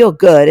 If you feel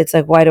good, it's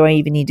like, why do I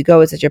even need to go?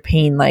 It's such a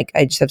pain. Like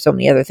I just have so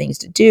many other things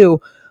to do,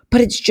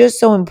 but it's just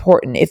so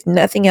important. If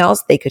nothing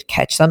else, they could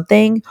catch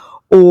something,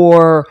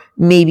 or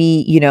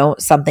maybe,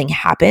 something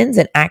happens,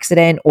 an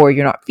accident, or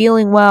you're not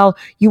feeling well.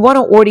 You want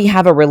to already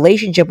have a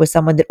relationship with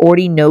someone that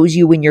already knows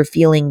you when you're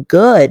feeling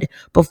good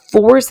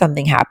before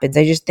something happens.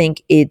 I just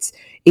think it's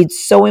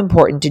so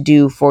important to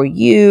do for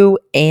you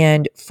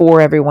and for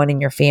everyone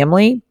in your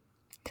family.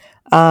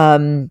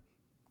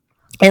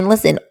 And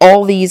listen,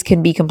 all these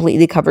can be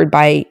completely covered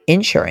by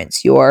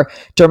insurance. Your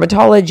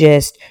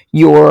dermatologist,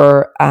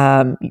 your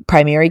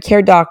primary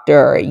care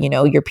doctor,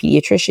 your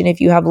pediatrician if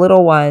you have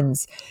little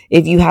ones.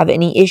 If you have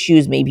any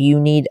issues, maybe you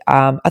need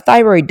a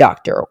thyroid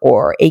doctor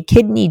or a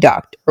kidney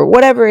doctor or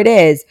whatever it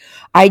is.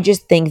 I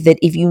just think that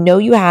if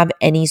you have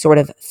any sort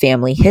of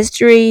family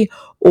history,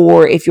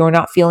 or if you're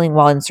not feeling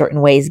well in certain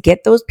ways,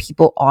 get those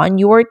people on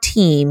your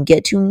team,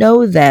 get to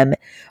know them.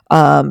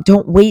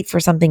 Don't wait for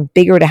something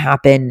bigger to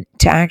happen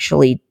to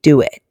actually do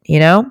it,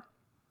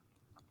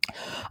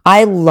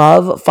 I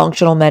love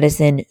functional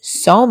medicine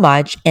so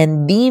much.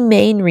 And the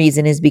main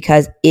reason is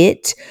because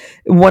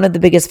one of the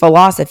biggest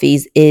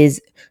philosophies is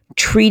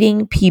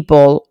treating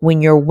people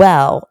when you're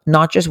well,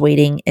 not just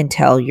waiting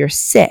until you're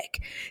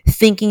sick.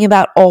 Thinking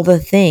about all the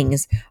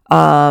things,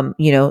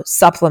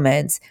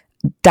 supplements,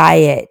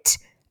 diet,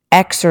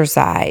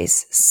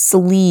 exercise,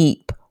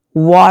 sleep,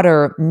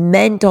 water,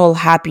 mental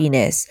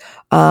happiness,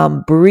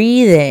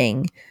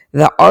 breathing,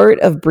 the art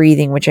of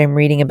breathing, which I'm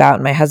reading about.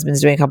 And my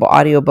husband's doing a couple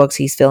audiobooks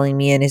he's filling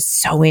me in, is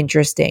so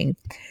interesting.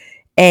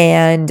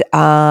 And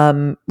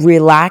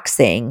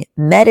relaxing,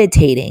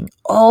 meditating,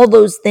 all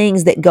those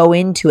things that go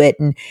into it.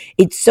 And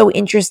it's so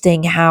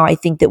interesting how I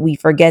think that we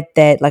forget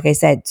that, like I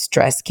said,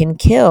 stress can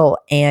kill,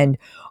 and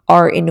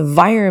our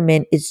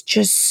environment is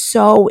just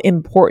so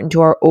important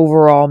to our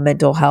overall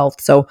mental health.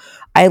 So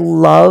I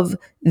love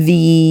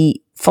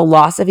the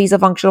philosophies of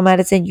functional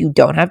medicine. You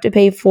don't have to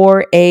pay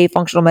for a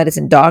functional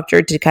medicine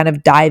doctor to kind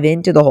of dive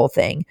into the whole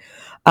thing.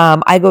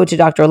 I go to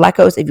Dr.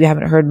 Lekos. If you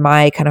haven't heard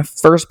my kind of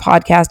first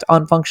podcast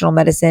on functional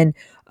medicine,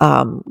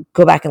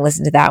 go back and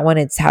listen to that one.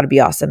 It's How to Be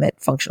Awesome at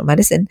Functional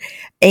Medicine.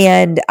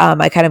 And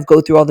I kind of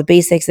go through all the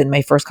basics in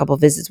my first couple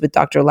of visits with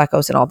Dr.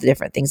 Lekos and all the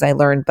different things I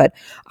learned. But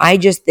I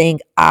just think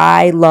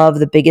I love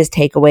the biggest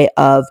takeaway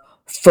of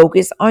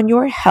focus on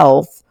your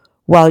health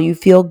while you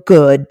feel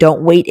good.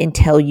 Don't wait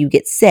until you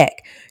get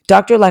sick.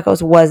 Dr.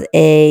 Lekos was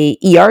a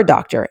ER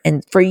doctor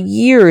and for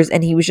years,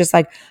 and he was just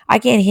like, I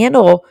can't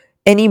handle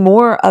any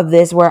more of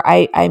this where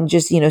I'm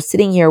just,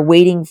 sitting here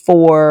waiting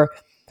for,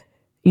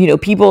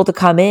 people to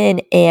come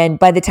in. And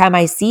by the time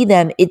I see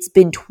them, it's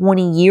been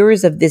 20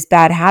 years of this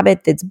bad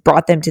habit that's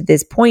brought them to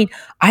this point.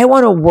 I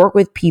want to work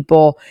with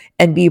people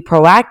and be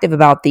proactive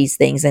about these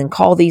things and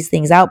call these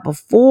things out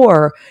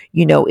before,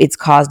 it's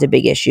caused a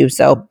big issue.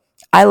 So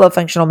I love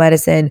functional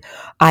medicine.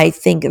 I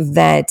think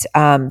that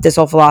this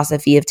whole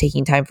philosophy of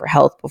taking time for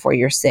health before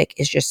you're sick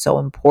is just so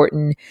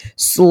important.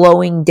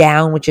 Slowing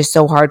down, which is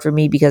so hard for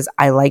me because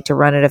I like to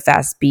run at a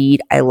fast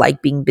speed. I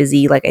like being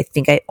busy. Like I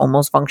think I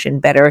almost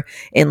function better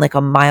in like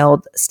a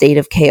mild state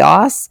of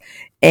chaos.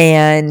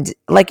 And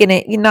like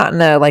not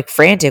in a like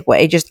frantic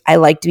way, just I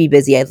like to be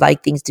busy. I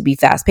like things to be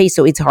fast paced.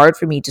 So it's hard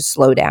for me to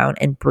slow down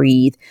and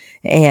breathe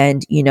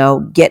and,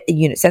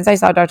 since I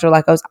saw Dr.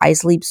 Lekos, I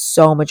sleep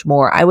so much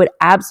more. I would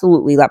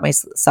absolutely let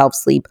myself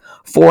sleep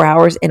 4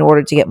 hours in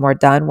order to get more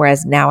done.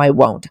 Whereas now I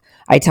won't.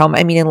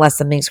 Unless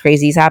something's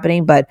crazy is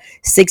happening, but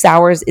 6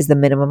 hours is the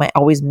minimum. I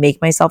always make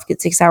myself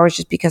get 6 hours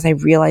just because I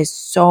realize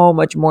so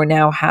much more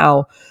now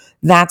how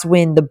that's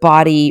when the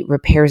body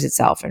repairs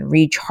itself and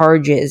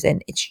recharges.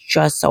 And it's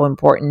just so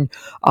important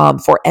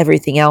for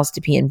everything else to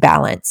be in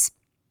balance.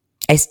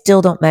 I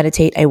still don't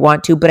meditate. I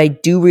want to, but I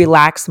do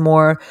relax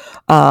more.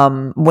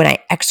 When I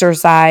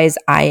exercise,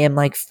 I am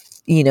like,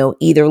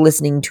 either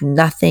listening to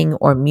nothing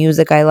or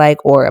music I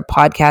like or a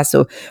podcast.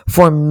 So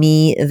for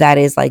me, that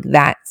is like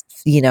that,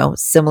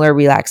 similar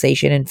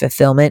relaxation and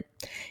fulfillment.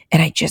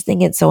 And I just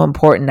think it's so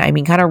important.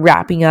 Kind of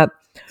wrapping up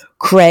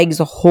Craig's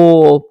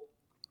whole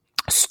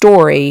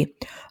story.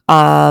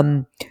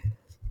 Last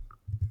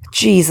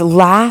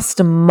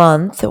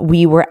month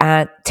we were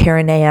at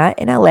Terranea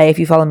in LA. If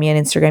you follow me on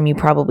Instagram, you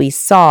probably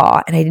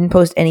saw, and I didn't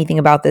post anything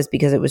about this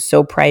because it was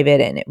so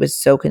private and it was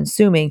so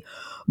consuming.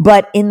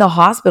 But in the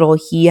hospital,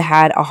 he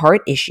had a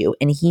heart issue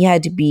and he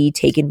had to be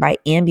taken by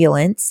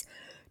ambulance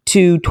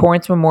to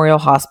Torrance Memorial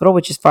Hospital,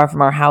 which is far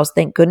from our house.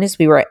 Thank goodness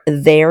we were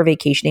there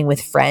vacationing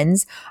with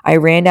friends. I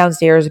ran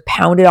downstairs,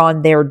 pounded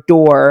on their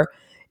door,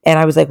 and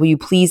I was like, will you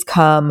please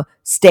come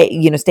stay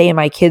in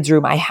my kids'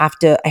 room? I have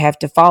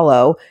to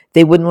follow.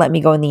 They wouldn't let me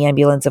go in the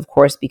ambulance, of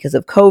course, because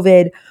of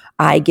COVID.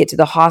 I get to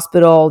the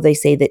hospital. They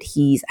say that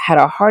he's had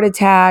a heart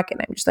attack. And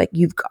I'm just like,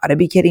 you've got to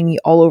be kidding me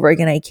all over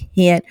again.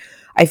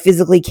 I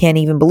physically can't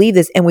even believe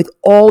this. And with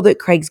all that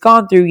Craig's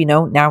gone through,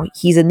 now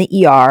he's in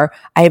the ER.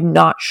 I am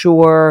not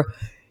sure,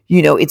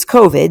 it's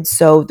COVID.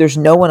 So there's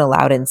no one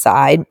allowed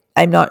inside.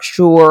 I'm not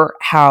sure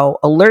how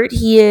alert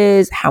he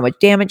is, how much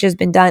damage has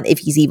been done, if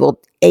he's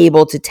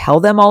able to tell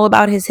them all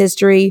about his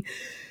history.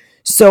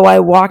 So I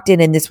walked in,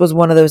 and this was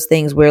one of those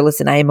things where,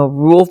 listen, I am a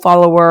rule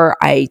follower.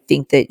 I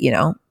think that,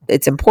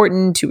 it's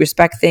important to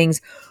respect things.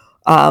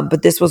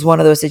 But this was one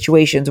of those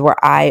situations where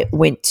I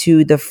went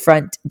to the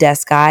front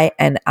desk guy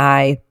and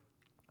I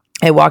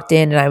walked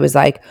in and I was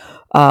like,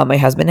 my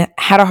husband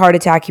had a heart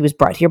attack. He was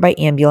brought here by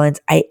ambulance.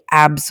 I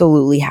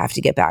absolutely have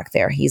to get back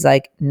there. He's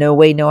like, no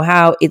way, no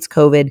how. It's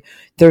COVID.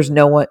 There's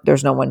no one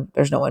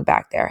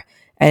back there.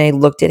 And I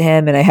looked at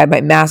him and I had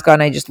my mask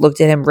on. I just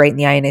looked at him right in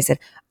the eye and I said,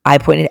 I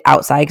pointed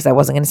outside because I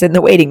wasn't going to sit in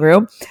the waiting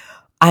room.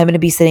 I'm going to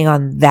be sitting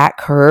on that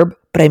curb,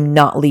 but I'm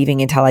not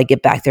leaving until I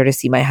get back there to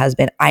see my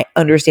husband. I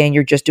understand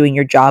you're just doing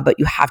your job, but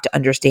you have to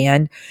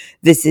understand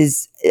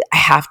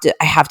I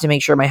have to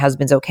make sure my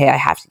husband's okay. I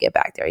have to get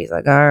back there. He's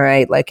like, all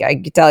right. Like I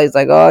could tell he's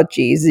like, oh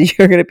geez,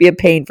 you're going to be a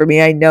pain for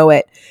me. I know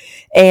it.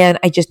 And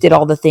I just did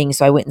all the things.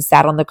 So I went and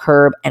sat on the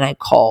curb and I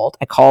called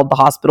the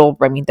hospital.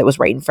 that was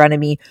right in front of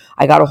me.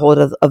 I got a hold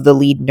of the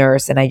lead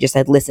nurse and I just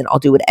said, listen, I'll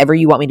do whatever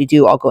you want me to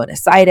do. I'll go in a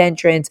side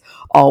entrance.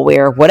 I'll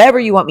wear whatever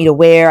you want me to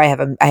wear. I have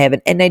an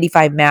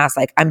N95 mask.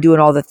 Like I'm doing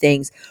all the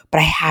things, but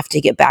I have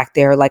to get back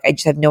there. Like I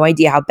just have no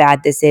idea how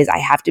bad this is. I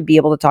have to be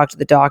able to talk to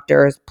the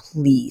doctors,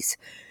 please.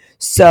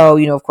 So,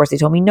 of course they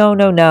told me no.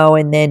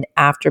 And then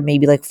after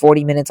maybe like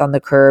 40 minutes on the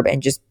curb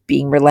and just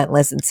being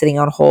relentless and sitting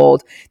on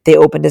hold, they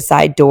opened a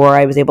side door.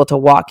 I was able to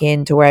walk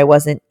in to where I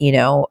wasn't,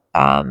 kind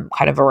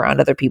of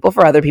around other people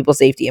for other people's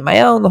safety and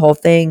my own, the whole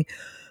thing.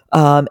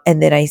 And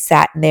then I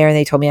sat in there and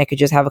they told me I could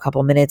just have a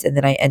couple minutes. And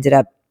then I ended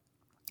up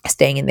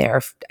staying in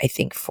there, I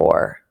think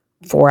for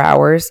 4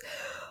 hours,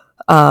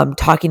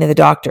 talking to the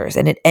doctors,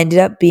 and it ended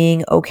up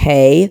being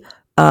okay.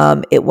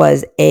 It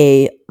was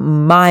a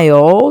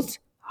mild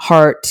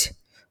heart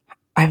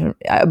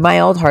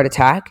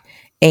attack,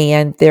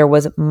 and there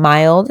was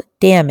mild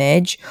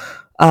damage,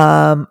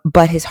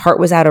 but his heart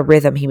was out of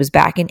rhythm. He was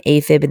back in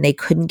AFib and they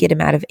couldn't get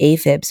him out of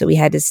AFib. So we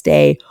had to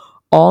stay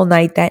all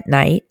night that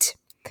night.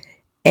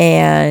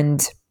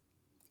 And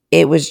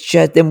it was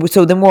just,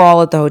 so then we're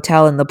all at the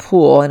hotel in the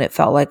pool and it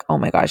felt like, oh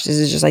my gosh, this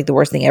is just like the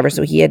worst thing ever.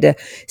 So he had to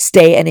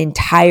stay an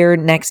entire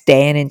next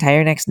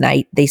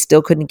night. They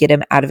still couldn't get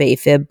him out of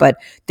AFib, but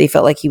they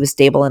felt like he was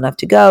stable enough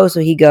to go.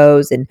 So he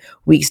goes and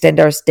we extend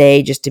our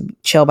stay just to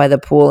chill by the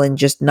pool and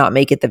just not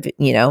make it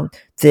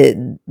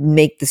to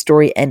make the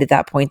story end at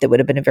that point. That would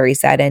have been a very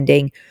sad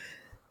ending.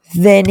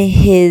 Then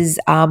his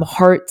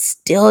heart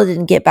still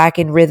didn't get back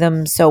in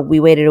rhythm. So we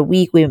waited a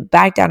week. We went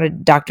back down to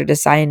Dr.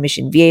 Desai in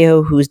Mission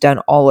Viejo, who's done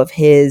all of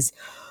his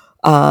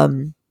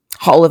AFib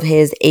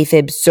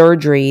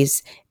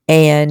surgeries.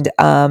 And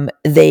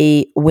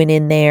they went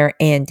in there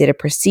and did a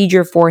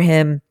procedure for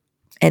him.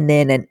 And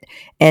then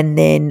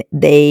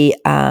they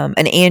an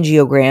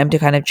angiogram to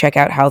kind of check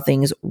out how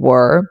things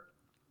were.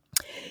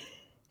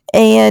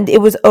 And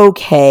it was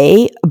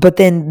okay. But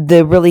then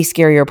the really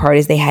scarier part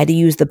is they had to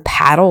use the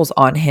paddles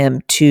on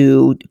him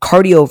to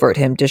cardiovert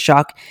him to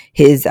shock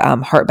his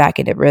heart back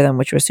into rhythm,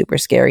 which was super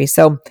scary.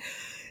 So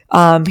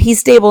he's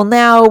stable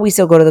now. We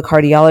still go to the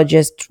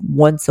cardiologist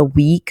once a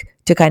week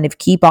to kind of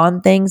keep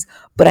on things.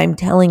 But I'm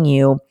telling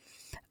you,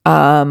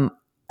 I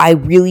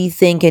really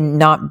think, and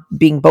not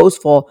being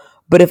boastful,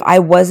 but if I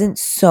wasn't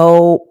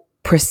so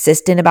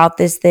persistent about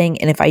this thing,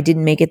 and if I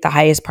didn't make it the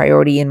highest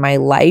priority in my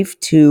life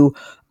to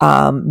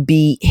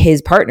be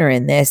his partner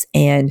in this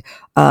and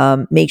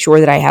make sure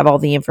that I have all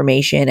the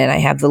information and I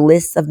have the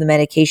lists of the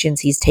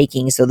medications he's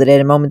taking so that at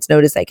a moment's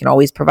notice I can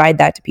always provide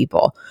that to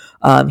people.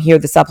 Here are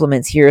the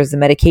supplements, here's the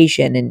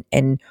medication,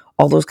 and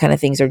all those kind of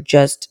things are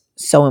just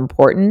so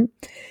important.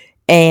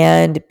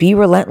 And be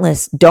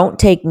relentless. Don't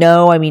take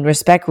no. I mean,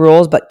 respect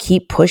rules, but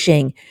keep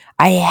pushing.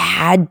 I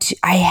had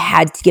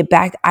to get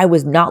back. I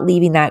was not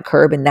leaving that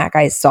curb, and that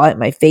guy saw it in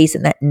my face,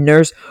 and that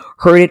nurse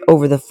heard it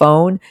over the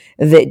phone.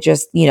 That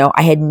just,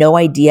 I had no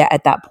idea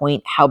at that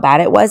point how bad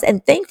it was.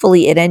 And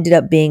thankfully it ended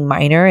up being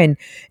minor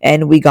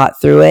and we got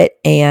through it.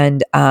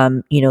 And,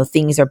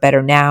 things are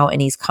better now,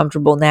 and he's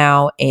comfortable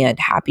now and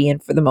happy.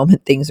 And for the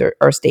moment, things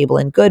are stable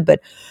and good.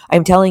 But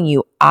I'm telling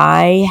you,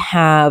 I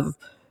have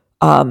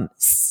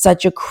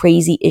such a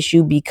crazy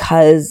issue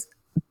because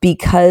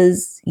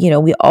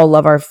we all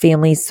love our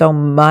families so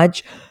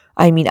much.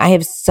 I mean, I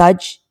have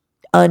such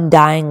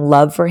undying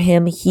love for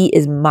him. He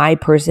is my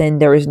person.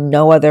 There is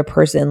no other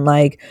person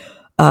like,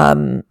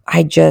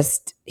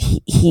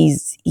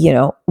 he's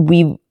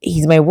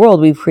my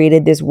world. We've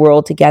created this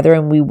world together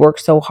and we work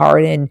so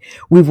hard, and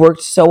we've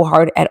worked so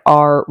hard at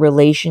our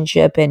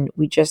relationship, and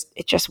it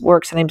just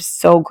works. And I'm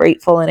so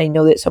grateful. And I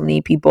know that so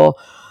many people,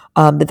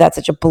 that's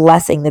such a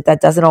blessing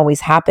that doesn't always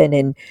happen.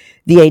 And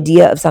the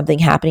idea of something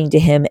happening to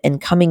him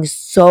and coming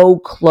so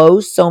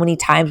close so many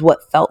times,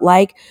 what felt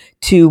like,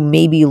 to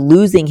maybe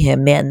losing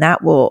him, man,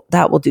 that will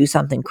do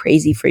something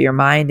crazy for your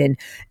mind. And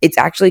it's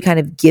actually kind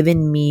of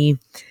given me,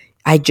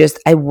 I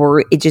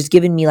worry, it just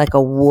given me like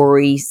a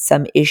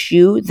worrisome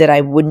issue that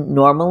I wouldn't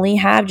normally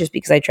have, just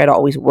because I try to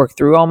always work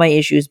through all my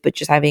issues. But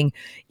just having,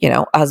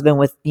 a husband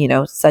with,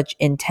 such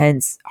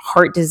intense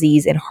heart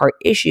disease and heart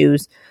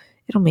issues,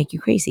 it'll make you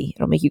crazy.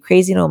 It'll make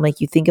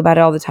you think about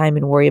it all the time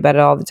and worry about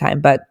it all the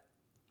time. But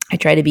I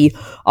try to be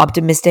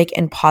optimistic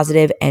and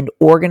positive and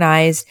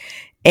organized,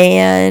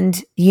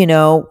 and,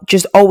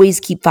 just always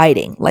keep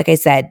fighting. Like I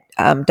said,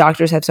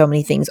 doctors have so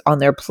many things on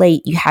their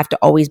plate. You have to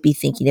always be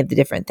thinking of the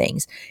different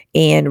things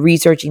and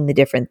researching the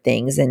different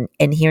things and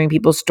hearing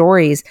people's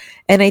stories.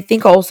 And I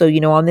think also,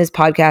 on this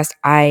podcast,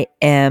 I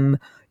am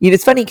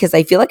it's funny because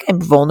I feel like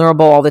I'm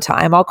vulnerable all the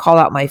time. I'll call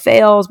out my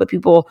fails, but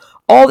people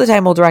all the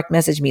time will direct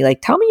message me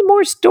like, tell me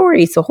more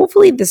stories. So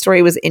hopefully the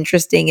story was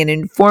interesting and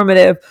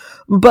informative,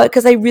 but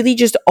because I really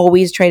just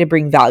always try to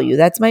bring value.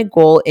 That's my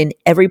goal in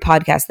every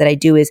podcast that I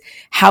do, is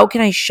how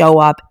can I show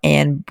up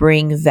and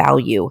bring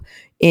value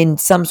in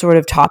some sort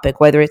of topic,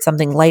 whether it's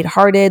something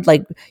lighthearted,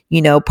 like,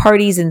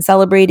 parties and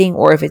celebrating,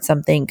 or if it's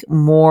something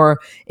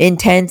more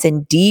intense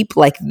and deep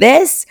like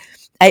this.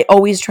 I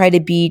always try to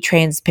be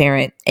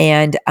transparent.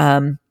 And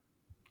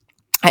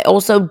I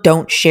also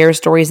don't share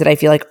stories that I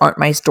feel like aren't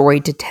my story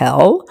to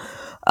tell.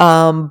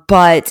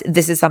 But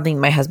this is something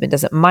my husband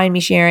doesn't mind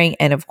me sharing.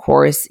 And of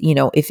course,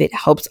 if it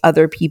helps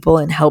other people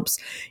and helps,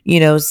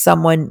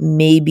 someone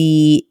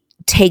maybe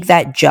take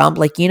that jump,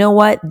 like,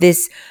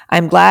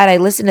 I'm glad I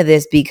listened to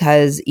this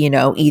because,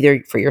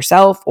 either for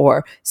yourself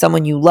or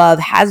someone you love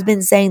has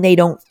been saying they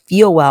don't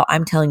feel well.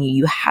 I'm telling you,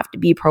 you have to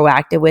be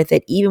proactive with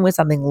it, even with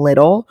something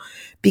little,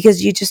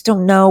 because you just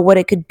don't know what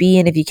it could be.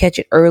 And if you catch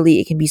it early,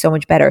 it can be so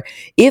much better.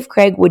 If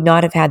Craig would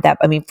not have had that,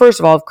 first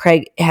of all, if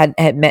Craig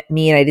had met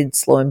me and I didn't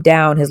slow him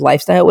down, his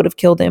lifestyle would have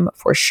killed him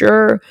for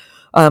sure.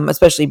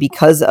 Especially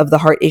because of the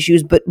heart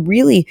issues. But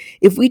really,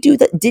 if we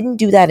didn't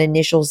do that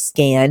initial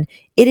scan,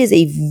 it is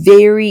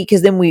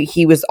because then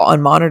he was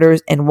on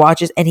monitors and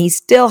watches, and he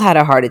still had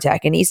a heart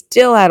attack and he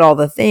still had all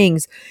the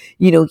things,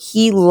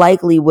 he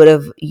likely would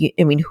have,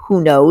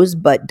 who knows,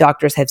 but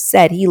doctors have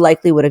said he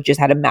likely would have just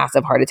had a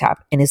massive heart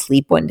attack in his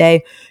sleep one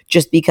day,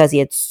 just because he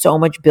had so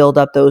much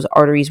buildup. Those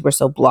arteries were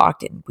so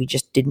blocked and we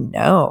just didn't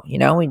know, you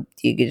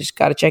just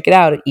got to check it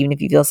out, even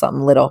if you feel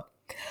something little.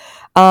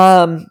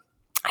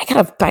 I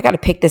gotta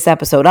pick this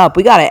episode up.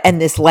 We gotta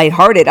end this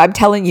lighthearted. I'm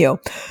telling you.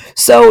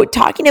 So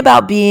talking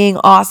about being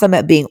awesome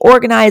at being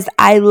organized,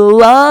 I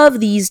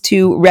love these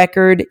two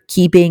record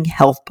keeping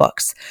health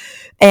books.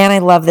 And I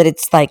love that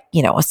it's like,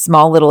 a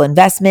small little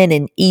investment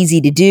and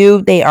easy to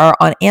do. They are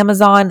on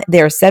Amazon.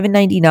 They're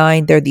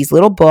 $7.99. They're these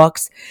little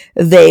books.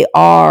 You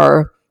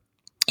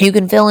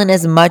can fill in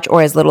as much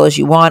or as little as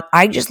you want.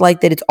 I just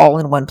like that it's all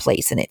in one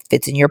place and it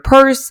fits in your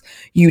purse.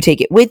 You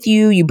take it with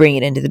you. You bring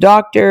it into the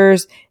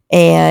doctor's.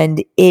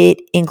 And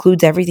it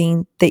includes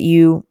everything that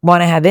you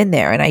want to have in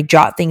there. And I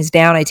jot things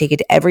down. I take it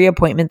to every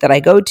appointment that I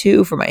go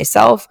to for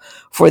myself,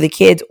 for the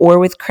kids, or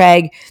with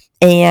Craig.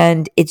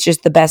 And it's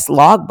just the best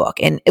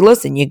logbook. And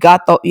listen, you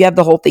have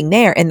the whole thing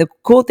there. And the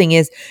cool thing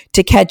is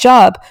to catch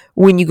up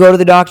when you go to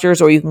the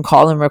doctors, or you can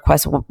call and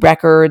request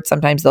records.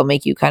 Sometimes they'll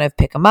make you kind of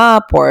pick them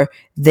up, or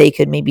they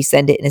could maybe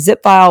send it in a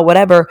zip file,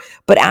 whatever.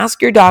 But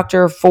ask your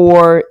doctor and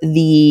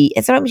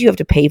sometimes you have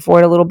to pay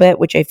for it a little bit,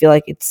 which I feel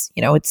like it's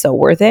so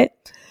worth it.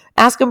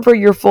 Ask them for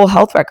your full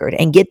health record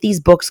and get these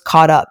books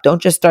caught up.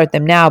 Don't just start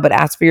them now, but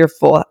ask for your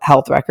full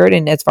health record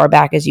and as far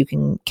back as you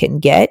can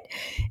get.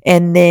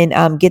 And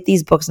then get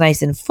these books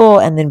nice and full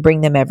and then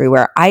bring them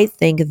everywhere. I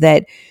think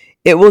that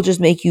it will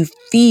just make you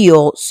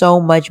feel so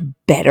much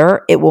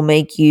better. It will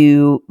make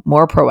you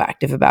more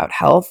proactive about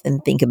health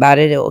and think about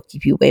it. It will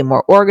keep you way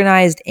more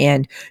organized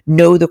and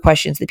know the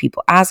questions that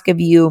people ask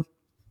of you.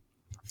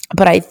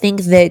 But I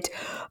think that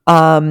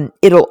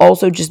it'll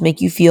also just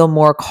make you feel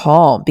more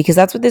calm, because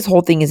that's what this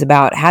whole thing is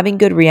about. Having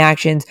good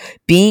reactions,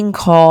 being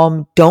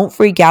calm. Don't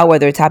freak out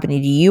whether it's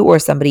happening to you or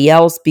somebody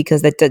else,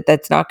 because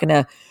that's not going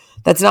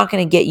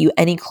to get you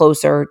any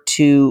closer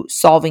to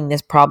solving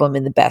this problem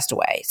in the best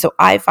way. So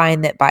I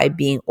find that by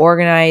being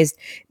organized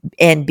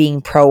and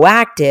being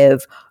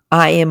proactive,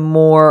 I am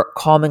more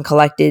calm and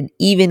collected,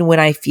 even when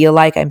I feel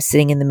like I'm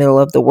sitting in the middle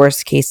of the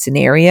worst case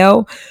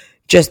scenario,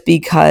 just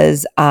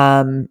because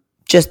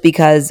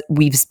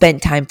we've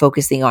spent time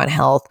focusing on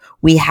health.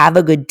 We have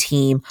a good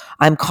team.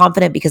 I'm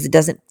confident because it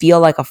doesn't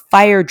feel like a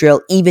fire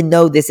drill, even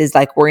though this is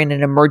like we're in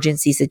an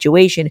emergency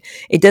situation.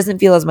 It doesn't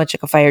feel as much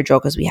like a fire drill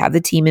because we have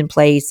the team in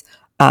place.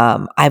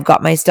 I've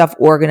got my stuff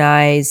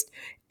organized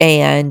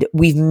and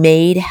we've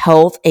made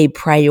health a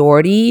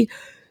priority.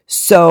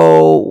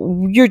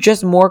 So you're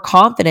just more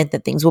confident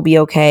that things will be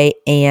okay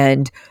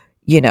and,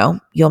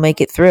 you'll make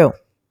it through.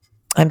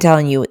 I'm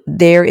telling you,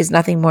 there is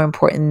nothing more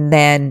important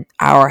than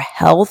our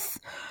health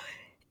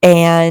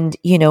and,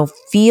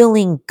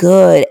 feeling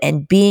good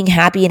and being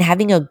happy and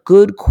having a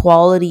good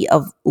quality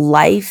of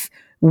life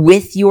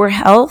with your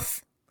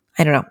health.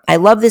 I don't know. I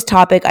love this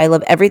topic. I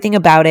love everything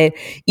about it,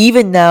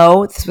 even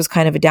though this was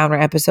kind of a downer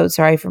episode.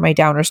 Sorry for my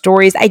downer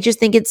stories. I just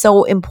think it's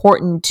so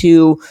important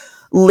to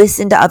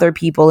listen to other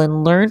people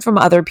and learn from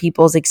other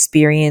people's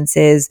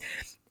experiences.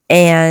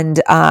 And,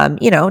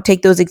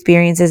 take those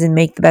experiences and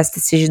make the best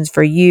decisions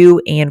for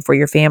you and for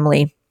your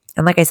family.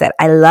 And like I said,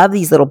 I love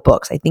these little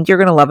books. I think you're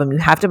going to love them. You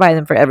have to buy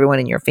them for everyone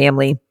in your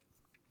family.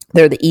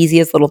 They're the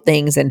easiest little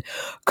things and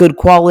good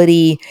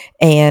quality.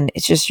 And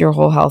it's just your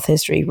whole health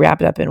history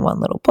wrapped up in one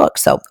little book.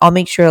 So I'll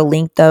make sure to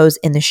link those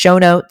in the show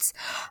notes.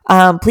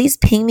 Please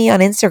ping me on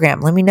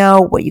Instagram. Let me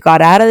know what you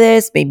got out of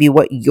this, maybe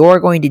what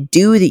you're going to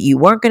do that you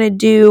weren't going to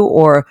do,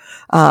 or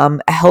a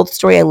health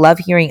story. I love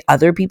hearing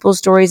other people's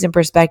stories and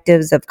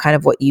perspectives of kind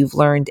of what you've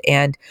learned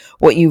and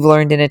what you've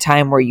learned in a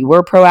time where you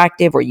were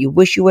proactive or you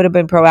wish you would have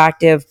been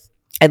proactive.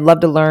 I'd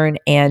love to learn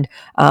and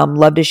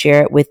love to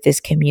share it with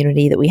this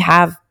community that we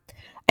have.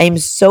 I am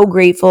so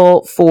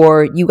grateful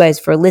for you guys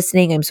for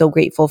listening. I'm so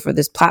grateful for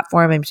this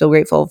platform. I'm so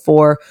grateful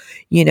for,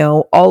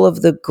 all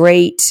of the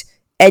great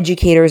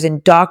educators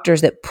and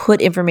doctors that put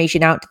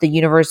information out to the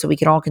universe so we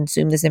can all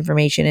consume this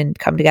information and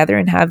come together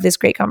and have this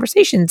great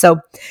conversation.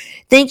 So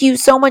thank you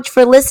so much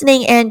for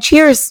listening, and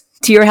cheers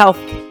to your health.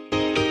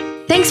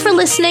 Thanks for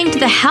listening to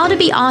the How to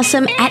Be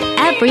Awesome at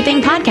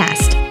Everything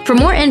podcast. For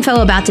more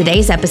info about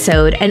today's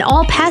episode and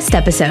all past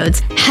episodes,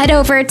 head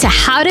over to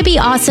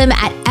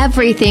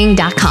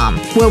howtobeawesomeateverything.com,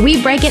 where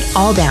we break it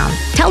all down.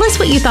 Tell us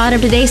what you thought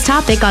of today's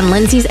topic on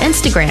Lindsay's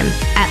Instagram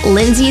at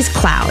Lindsay's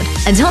Cloud.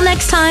 Until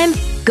next time,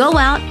 go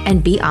out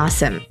and be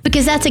awesome,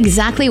 because that's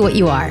exactly what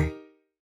you are.